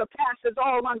that surpasses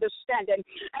all understanding.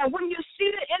 And when you see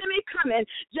the enemy coming,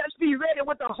 just be ready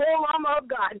with the whole armor of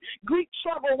God. Greet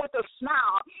trouble with a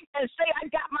smile and say, I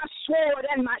got my sword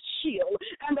and my shield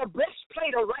and the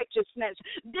breastplate of righteousness.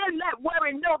 Then let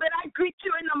worry know that I greet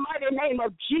you in the mighty name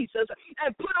of Jesus,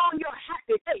 and put on your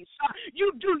happy face.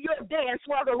 You do your dance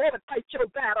while the Lord fights your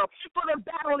battle, for the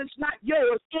battle is not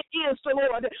yours, it is the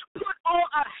Lord. Put on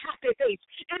a happy face.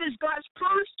 It is God's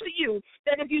promise to you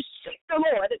that if you seek the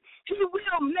Lord, he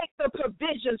will make the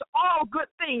provisions, all good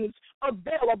things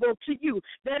available to you.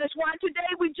 That is why today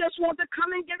we just want to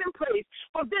come and give him praise,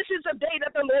 for this is a day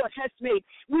that the Lord has made.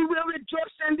 We will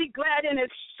rejoice and be glad in it.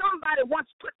 Somebody once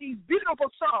put these beautiful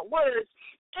words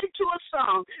into a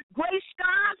song. Gray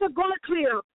skies are going to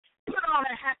clear. Put on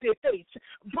a happy face.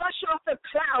 Brush off the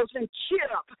clouds and cheer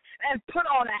up and put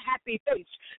on a happy face.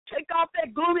 Take off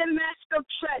that gloomy mask of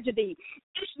tragedy.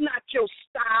 It's not your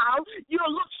style.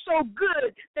 You'll look so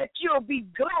good that you'll be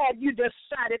glad you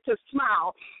decided to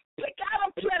smile. Pick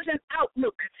out a pleasant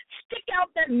outlook. Stick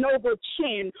out that noble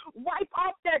chin. Wipe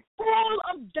off that full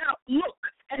of doubt look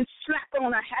and slap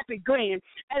on a happy grin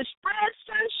and spread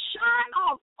sunshine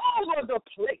all over the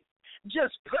place.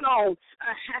 Just put on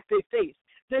a happy face.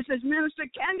 This is Minister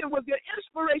Candee with your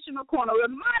inspirational corner,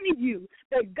 reminding you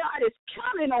that God is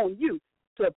counting on you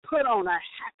to put on a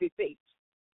happy face.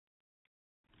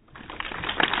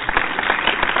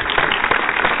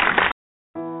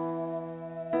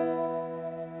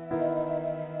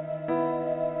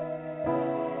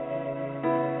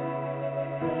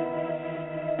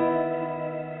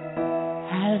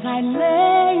 As I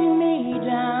lay me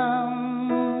down,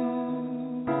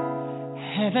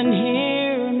 heaven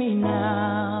hear me now.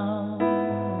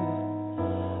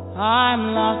 I'm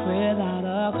lost without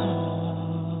a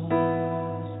cause.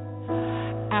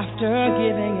 After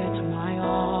giving it my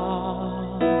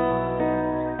all,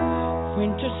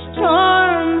 winter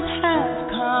storms have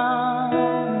come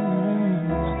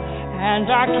and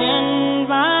darkened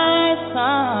my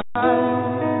sun.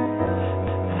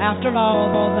 After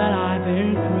all that I've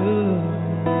been through,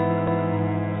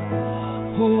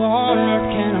 who on earth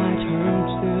can I turn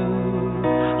to?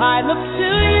 I look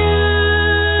to you.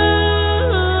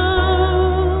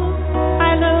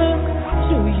 I look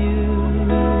to you.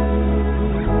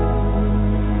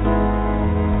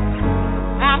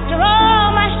 After all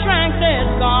my strength is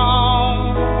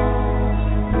gone,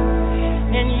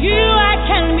 in you I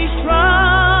can be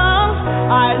strong.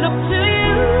 I look to you.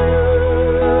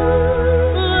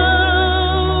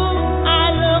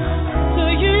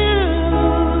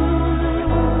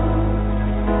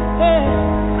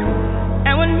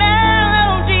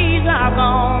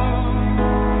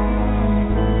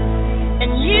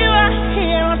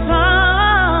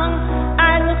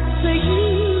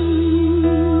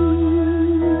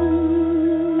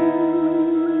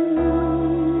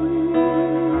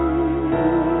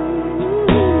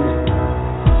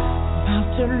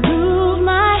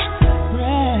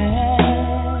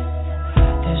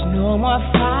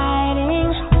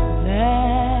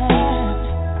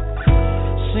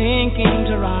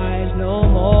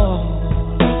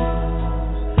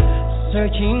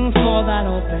 searching for that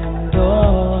open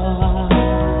door.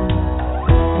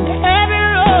 And every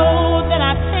road that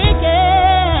I've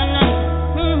taken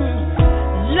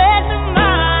led to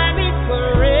my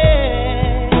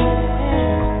regret.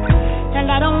 And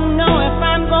I don't know if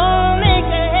I'm gonna make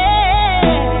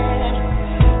it.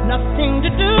 Nothing to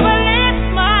do but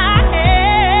lift my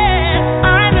head.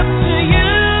 I look to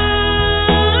you.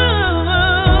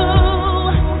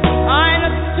 I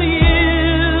look to you.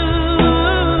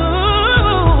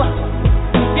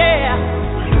 Yeah.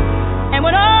 And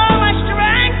when all my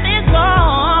strength is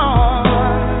gone,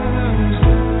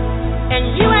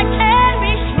 and you I can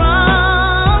be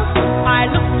strong, I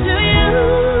look to you.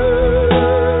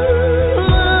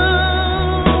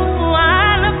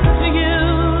 I look to you.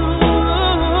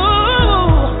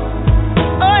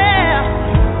 Oh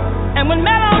yeah. And when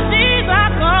melodies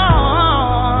are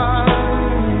gone,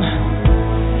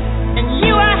 and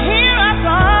you I hear a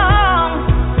song,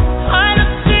 I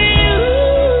look to you.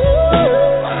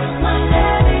 My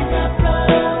levees are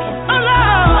broken. Oh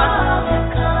Lord,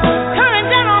 coming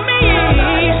down on me.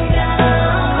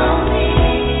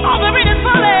 All the rain is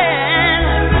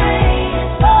falling.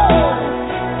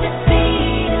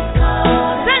 Defeat is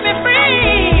calling. Set me free.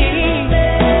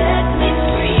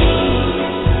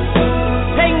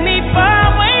 Take me far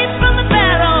away from the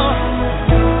battle.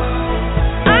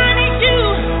 I need you.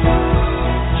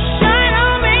 Shine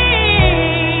on me.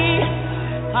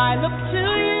 I look to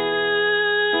you.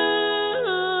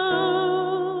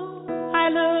 I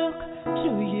look to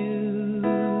you.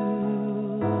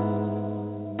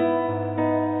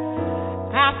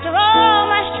 After all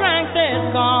my strength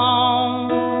is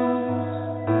gone,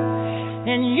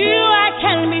 in you I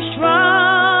can be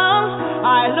strong.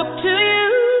 I look to you.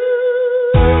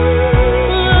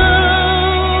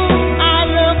 I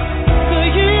look to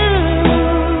you.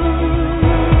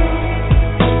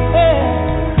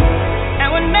 Yeah. And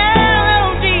when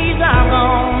melodies are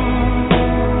gone,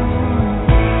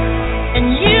 and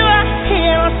you I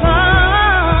hear a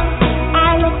song,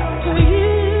 I look to you.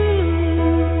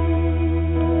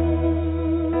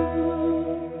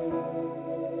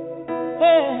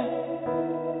 Yeah.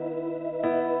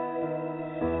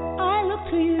 I look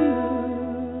to you.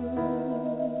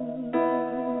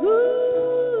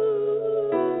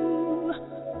 Ooh,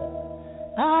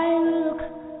 I look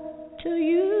to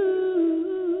you.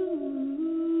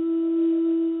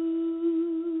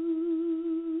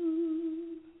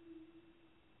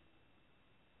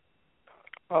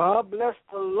 Oh, bless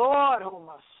the Lord, oh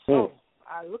my soul.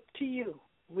 I look to you,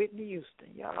 Whitney Houston.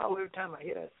 Y'all, every time I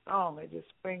hear that song, it just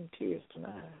brings tears to my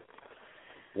eyes.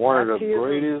 One My of the tears of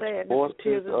greatest sadness, the voices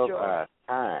tears of of joy. our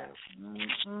time.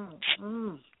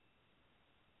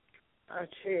 I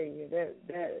tell you, that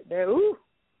ooh.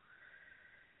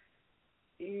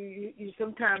 You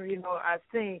sometimes, I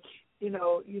think, you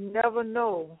never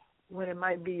know when it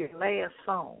might be your last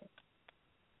song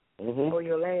or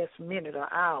your last minute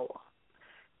or hour.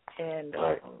 And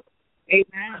Right. I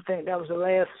think that was the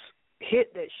last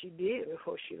hit that she did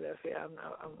before she left here. I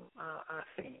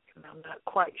think, and I'm not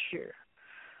quite sure.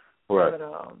 Right.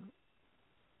 But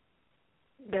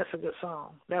that's a good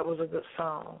song. That was a good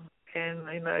song. And,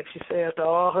 like she said, after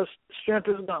all her strength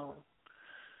is gone,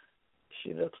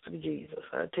 she looks to Jesus.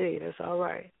 I tell you, that's all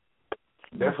right.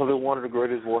 Definitely one of the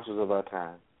greatest voices of our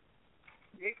time.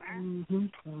 I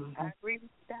agree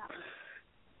with that.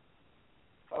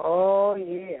 Oh,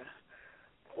 yeah.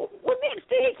 Well,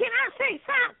 Minister, can I say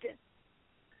something?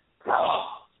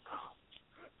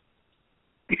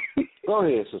 Go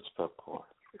ahead, Sister Peppercorn.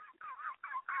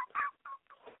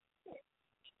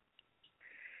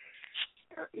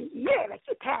 Yeah, like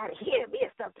you're tired of hearing me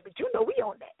or something, but we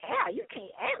on the air. You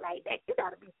can't act like that. You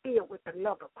got to be filled with the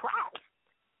love of Christ.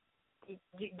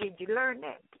 Did you learn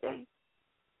that today?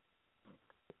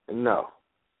 No.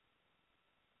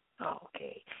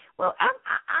 Okay. Well,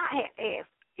 I had asked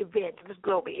Evangelist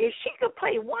Globee if she could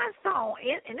play one song,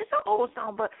 and it's an old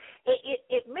song, but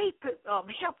it may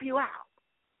help you out.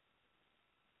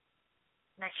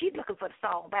 Now, she's looking for the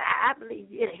song, but I believe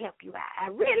it'll help you out. I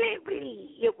really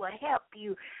believe it will help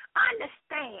you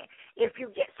understand if you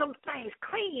get some things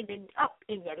cleaned up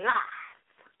in your life.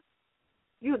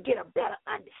 You'll get a better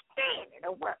understanding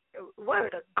of what the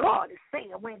Word of God is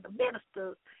saying when the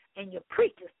ministers and your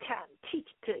preachers try to teach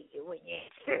to you when you're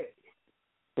in service.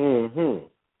 Mm-hmm.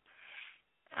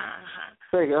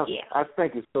 Yeah. I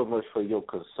thank you so much for your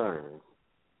concern.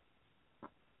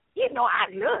 I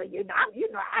love you. I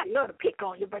love to pick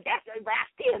on you, but I still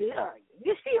love you.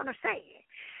 You see what I'm saying?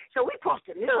 So we're supposed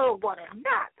to love one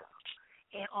another.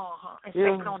 And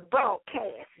especially on the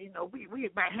broadcast, we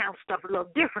might have stuff a little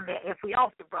differently if we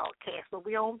off the broadcast, but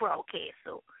we on broadcast.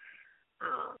 So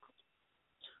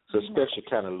It's a special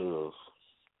kind of love.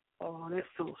 Oh, that's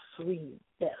so sweet.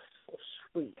 That's so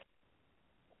sweet.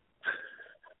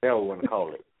 That's what we want to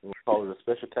call it. We want to call it a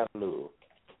special kind of love.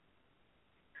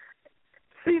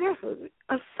 See, that's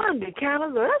a Sunday kind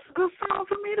of love. That's a good song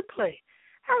for me to play.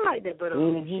 I like that, but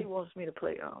she wants me to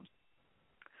play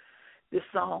this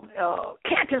song.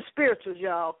 Canton Spirituals,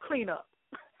 y'all. Clean up.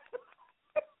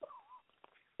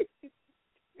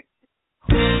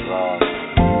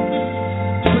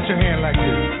 Put your hand like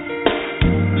this.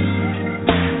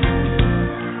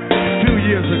 A few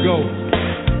years ago,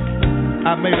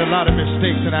 I made a lot of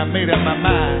mistakes, and I made up my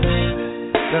mind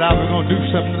that I was going to do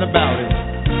something about it.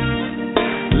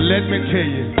 Let me tell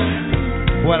you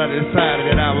what I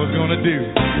decided that I was going to do.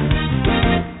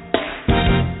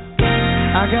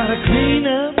 I got to clean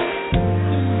up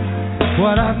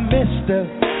what I messed up.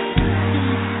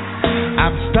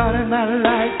 I'm starting my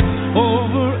life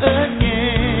over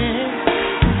again.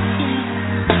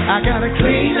 I gotta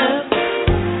clean up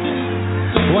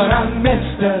what I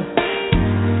messed up.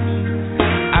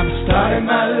 I'm starting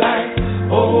my life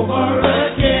over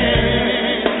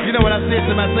again. You know what I said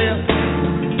to myself?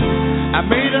 I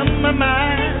made up my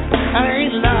mind, I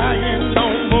ain't lying no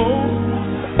more.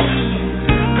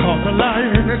 'Cause a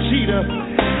liar and a cheater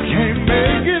can't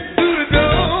make it through the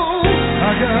door.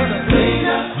 I gotta clean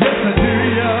up, yes I do,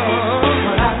 y'all.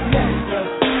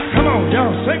 Come on,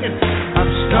 y'all, sing it. I'm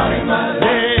starting my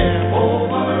life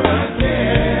over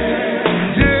again.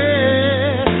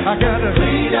 Yeah, I gotta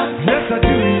clean up. Yes, I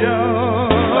do, y'all.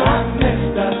 But I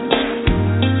messed up.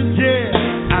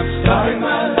 Yeah, I'm starting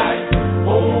my life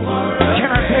over again. Can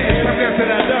I tell you something else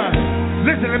that I done?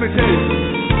 Listen, let me tell you.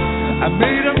 I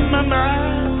made up my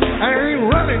mind. I ain't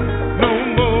running no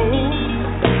more.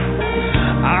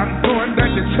 I'm going back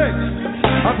to church.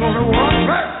 I'm gonna walk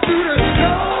right through the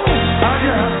door. I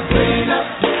gotta clean up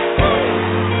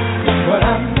what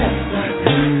I messed up.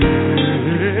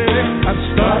 Yeah, I'm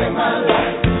starting my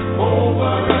life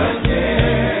over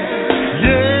again.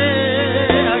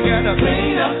 Yeah, I gotta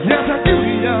clean up. Yes, I do,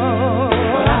 y'all.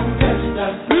 What I messed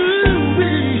up. Ooh,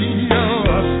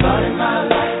 I'm starting my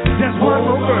life. Just one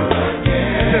more verse.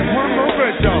 Just one more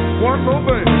verse, y'all. One more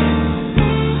verse.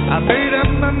 I made up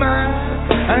my mind.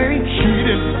 I ain't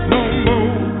cheating no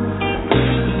more.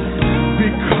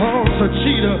 Because a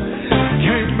cheater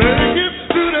can't make it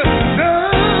through the door.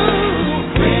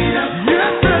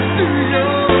 Yes, I do,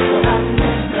 y'all.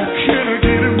 Can I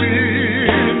get a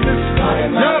witness?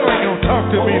 Y'all ain't gonna talk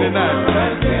to me tonight.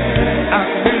 I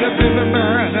made up in my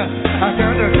mind. I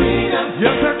gotta,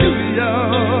 yes, I do,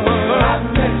 y'all.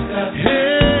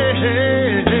 Hey,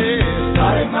 hey, hey.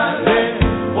 Starting my life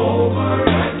over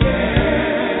again.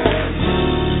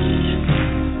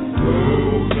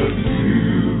 Those of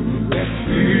you that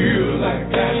feel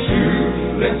like I do,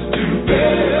 let's do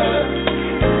better.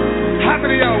 How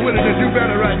many of y'all willing to do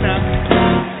better right now?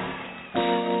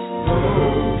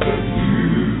 Those of you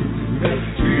that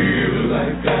feel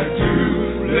like I do,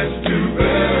 let's do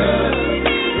better.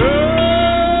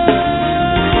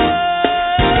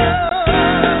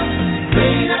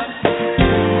 Clean up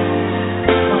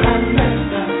what I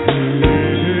messed up.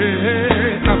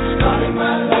 Yeah, I'm starting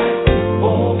my life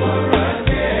over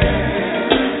again.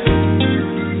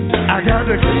 I got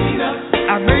to clean up.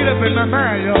 I made up in my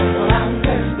mind, y'all.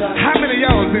 How many of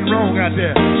y'all have been wrong out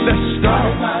there? Let's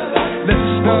start. Let's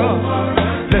start.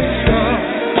 Let's start.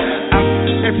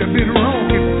 If you've been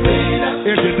wrong,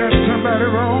 if you done somebody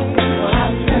wrong,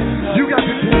 you got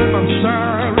to tell them I'm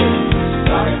sorry.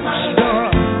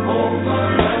 Start.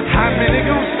 How many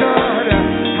gonna start?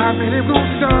 How many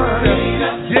gonna start?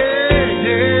 Yeah,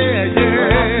 yeah,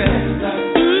 yeah.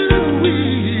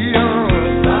 Ooh-wee, oh.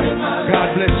 God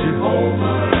bless you.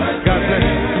 God bless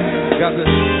you. God bless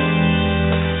you.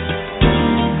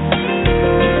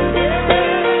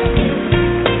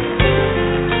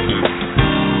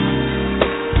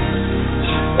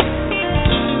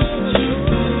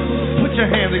 Put your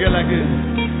hands together like this.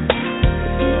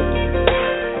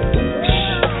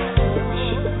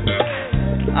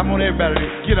 I want everybody to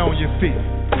get on your feet.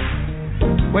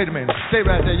 Wait a minute. Stay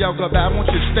right there. Y'all go back. I want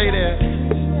you to stay there.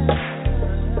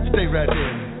 Stay right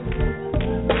there.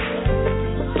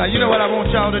 Now, you know what I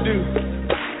want y'all to do?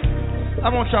 I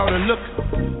want y'all to look,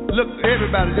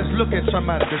 everybody, just look at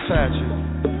somebody beside you.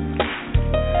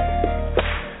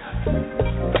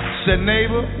 Say,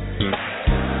 neighbor,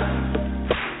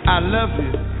 I love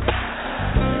you.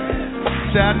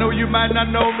 Say, I know you might not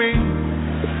know me,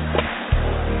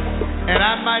 and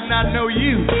I might not know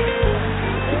you,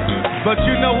 but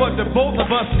you know what the both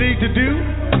of us need to do?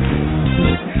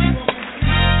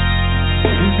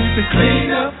 We need to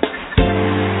clean up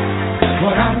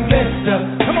what I messed up.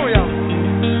 Come on, y'all.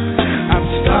 I'm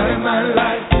starting my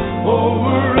life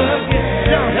over again.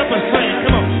 Y'all, help us sing.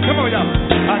 Come on, y'all.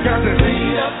 I got to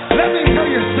clean up. Let me hear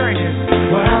you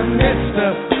singing what I messed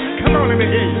up. Come on, let me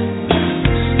hear you.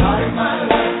 Starting my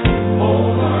life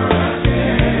over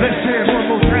again. Let's say it one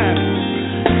more time.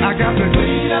 I got to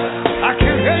clean up. I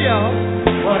can't hear y'all.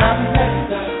 What I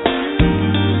messed up.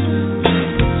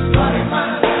 Starting my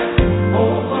life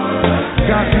over again.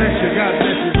 God bless you. God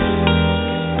bless you.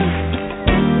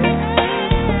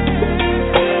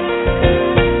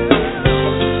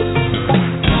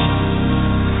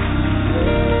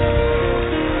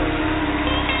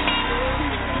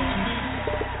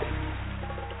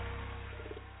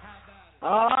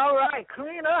 All right,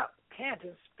 clean up,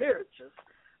 Canton Spirituals.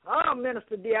 Oh,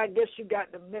 Minister D, I guess you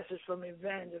got the message from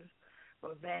Evangelist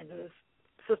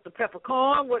Sister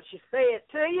Peppercorn, what she said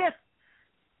to you.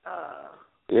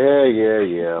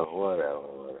 Yeah.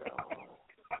 Whatever.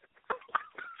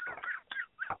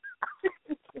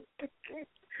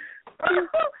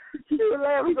 She was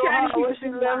laughing so hard when she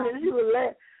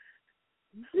left.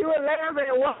 She was laughing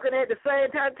and walking at the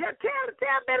same time. Tell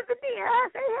Minister D, I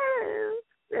say hello.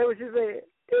 That's what she said.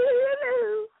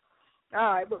 Hello.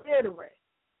 All right, but anyway,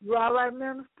 you all right,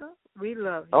 Minister? We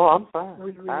love you. Oh, I'm fine.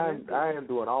 I am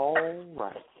doing all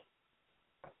right.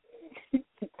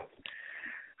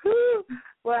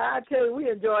 Well, I tell you, we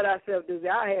enjoyed ourselves this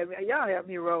day. Y'all had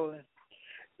me rolling.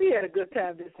 We had a good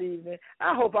time this evening.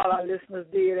 I hope all our listeners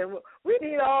did. And we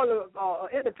need all the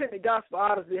independent gospel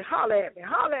artists to holler at me.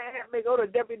 Go to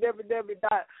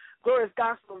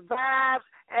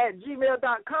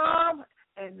www.gloriousgospelvibes@gmail.com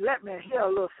and let me hear a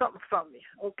little something from you,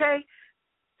 okay?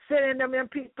 Send in them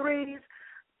MP3s,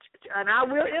 and I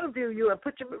will interview you and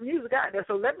put your music out there,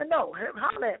 so let me know.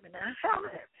 Holler at me now. Holler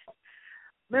at me.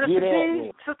 Minister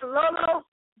D, Sister Lolo,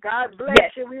 God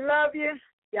bless you. We love you.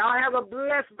 Y'all have a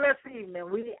blessed evening.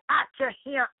 We out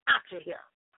here.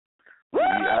 Woo!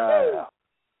 Yeah.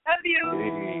 Love you.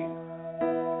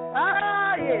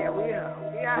 Ah, yeah, we are.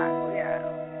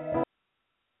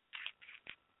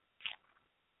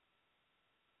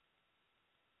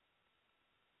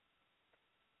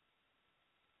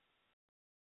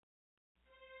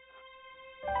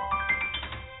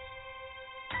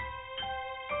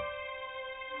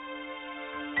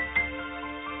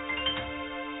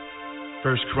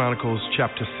 First Chronicles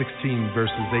chapter 16,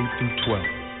 verses 8 through 12.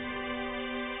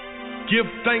 Give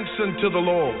thanks unto the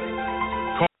Lord,